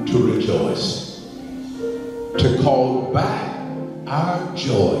to rejoice, to call back our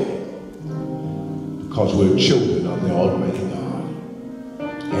joy, because we're children of the Almighty God.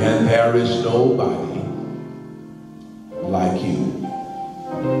 And there is nobody like you.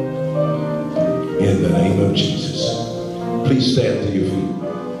 In the name of Jesus. Please stand to your feet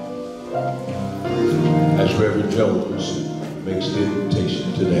as Reverend Jones makes the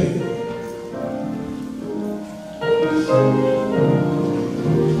invitation today.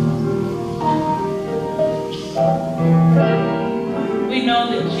 We know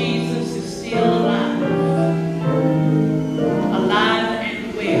that Jesus is still alive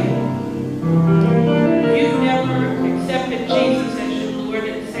and well. If you've never accepted Jesus as your Lord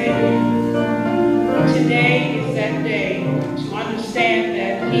and Savior, today is that day to understand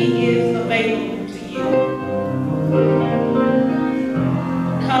that He is available to you.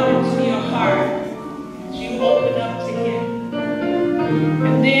 Come into your heart as you open up to Him.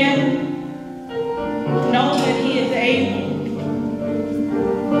 And then know that He is able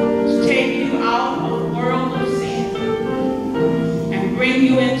to take you out of the world of sin and bring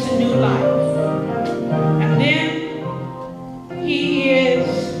you into new life. And then He is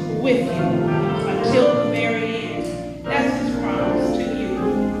with you until the very end. That's His promise to you.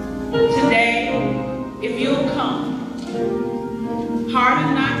 Today, if you'll come, harden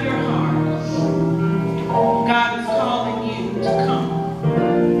not your hearts. God is calling you to come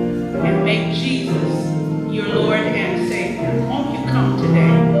and make Jesus your Lord and Savior. Won't you come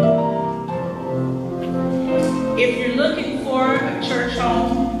today? If you're looking for a church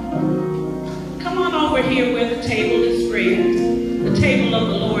home, come on over here where the table is spread. The table of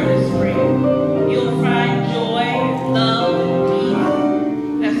the Lord is spread. You'll find joy and love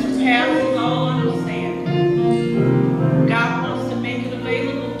and peace that surpasses all understanding. God wants to make it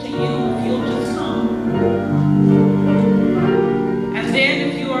available to you if you'll just come. And then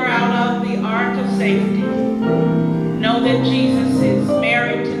if you are out of the ark of safety, know that Jesus is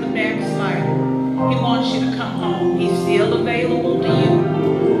married to the backslider. He wants you to come home. He's still available to you.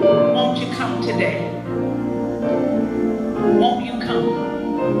 Won't you come today? Won't you come?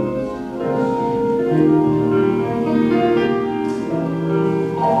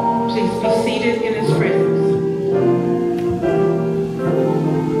 Please be seated in His presence.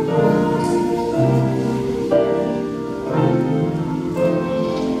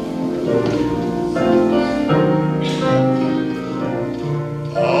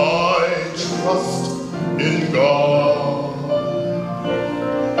 In God,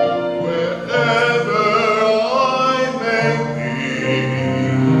 wherever I may be,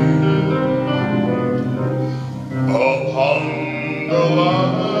 upon the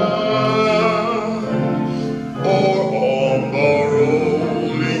land or on the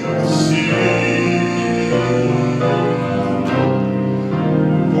rolling sea,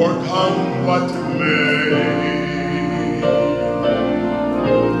 for come what may,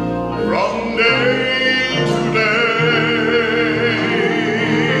 from day to day.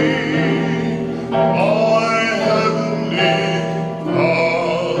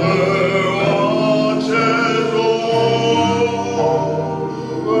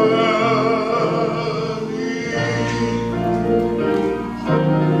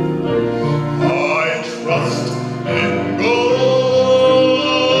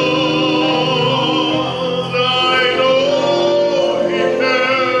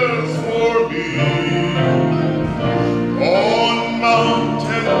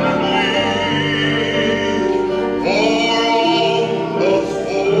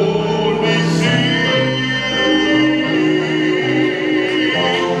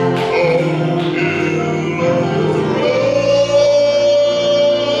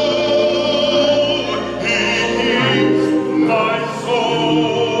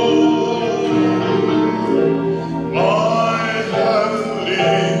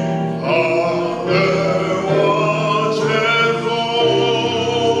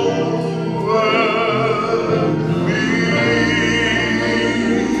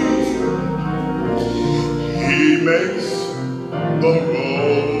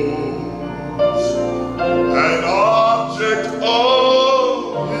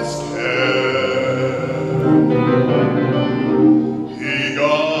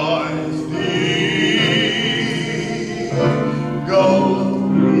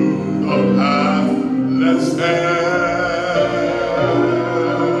 as hell.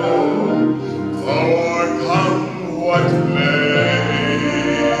 For come what may,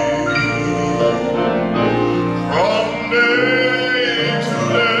 from day to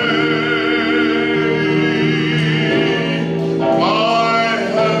day, my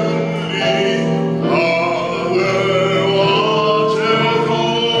heavenly Father watches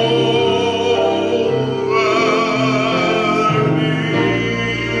over me.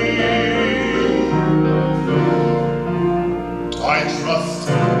 I trust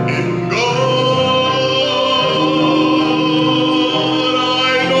in God.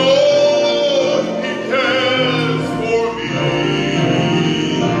 I know He cares for me.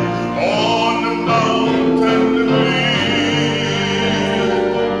 On the mountain bleak,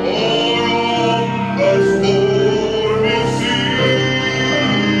 or on the stormy sea.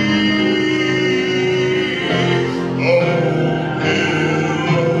 Oh,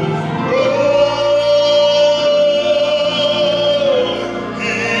 billows roll,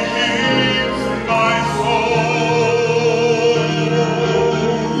 He keeps my soul.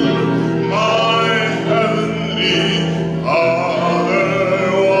 My heavenly Father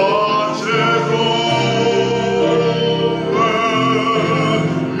watches over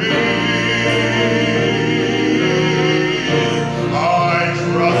me. I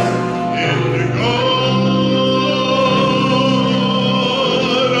trust in God.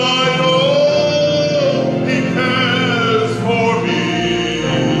 I know He cares for me.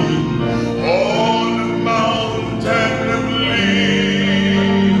 On the mountain bleak,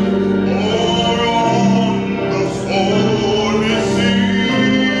 or on the stormy sea.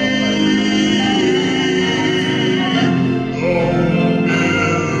 Though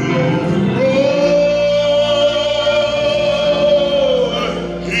billows roll,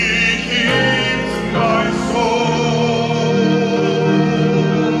 He keeps my soul.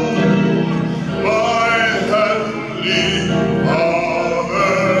 My heavenly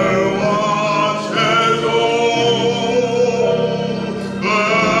Father watches over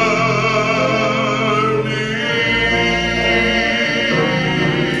me.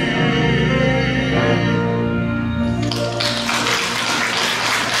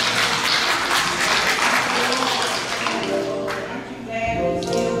 Aren't you glad He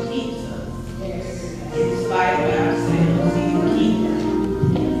still keeps us? In spite of ourselves, He's a keeper.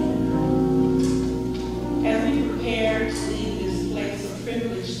 As we prepare to leave this place of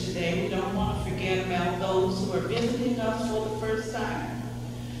privilege today, we don't want to forget about those who are visiting us for the first time.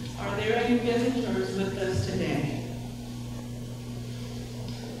 Are there any visitors with us today?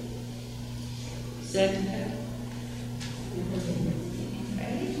 Second.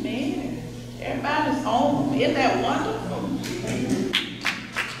 Amen. Everybody's home. Isn't that wonderful?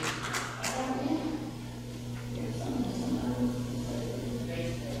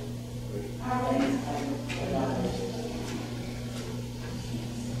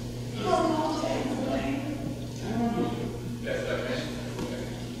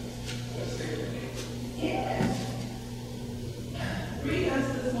 Yes. Read us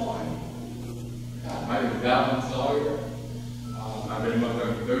this morning. My name is Sawyer. I've been in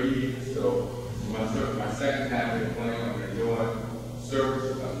Montgomery 30 years, so my second time in playing. I'm enjoying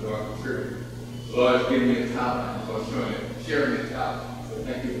service, I'm enjoying the church. The Lord has given me a talent, so I'm sharing the talent. So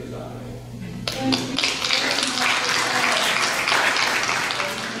thank you for stopping me.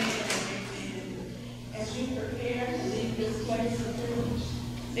 As you prepare to leave this place of privilege,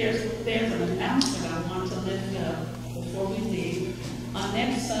 there's an announcement I want to lift up before we leave. On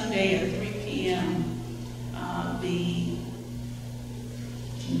next Sunday at 3 p.m.,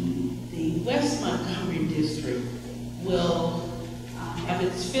 the West Montgomery District will have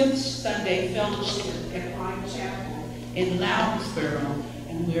its 5th Sunday fellowship at White Chapel in Loudsboro,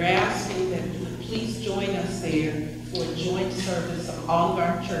 and we're asking that you would please join us there for a joint service of all of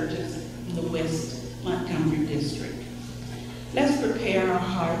our churches in the West Montgomery District. Let's prepare our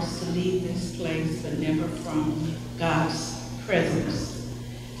hearts to leave this place, but never from God's presence.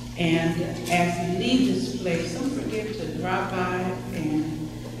 And as we leave this place, don't forget to drop by and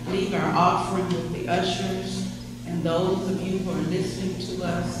leave our offering with the ushers, and those of you who are listening to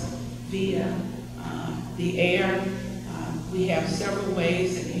us via the air. We have several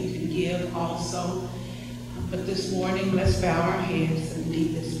ways that you can give also. But this morning, let's bow our heads and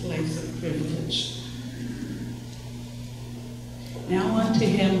leave this place of privilege. Now unto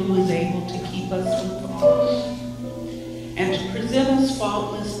Him who is able to keep us from falling and to present us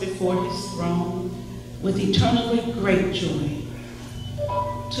faultless before His throne with eternally great joy.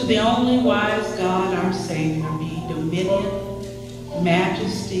 To the only wise God, our Savior, be dominion,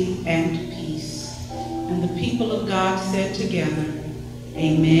 majesty, and peace. And the people of God said together,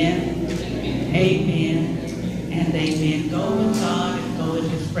 Amen. Amen and amen. Go with God and go in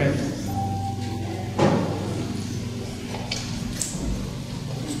his presence.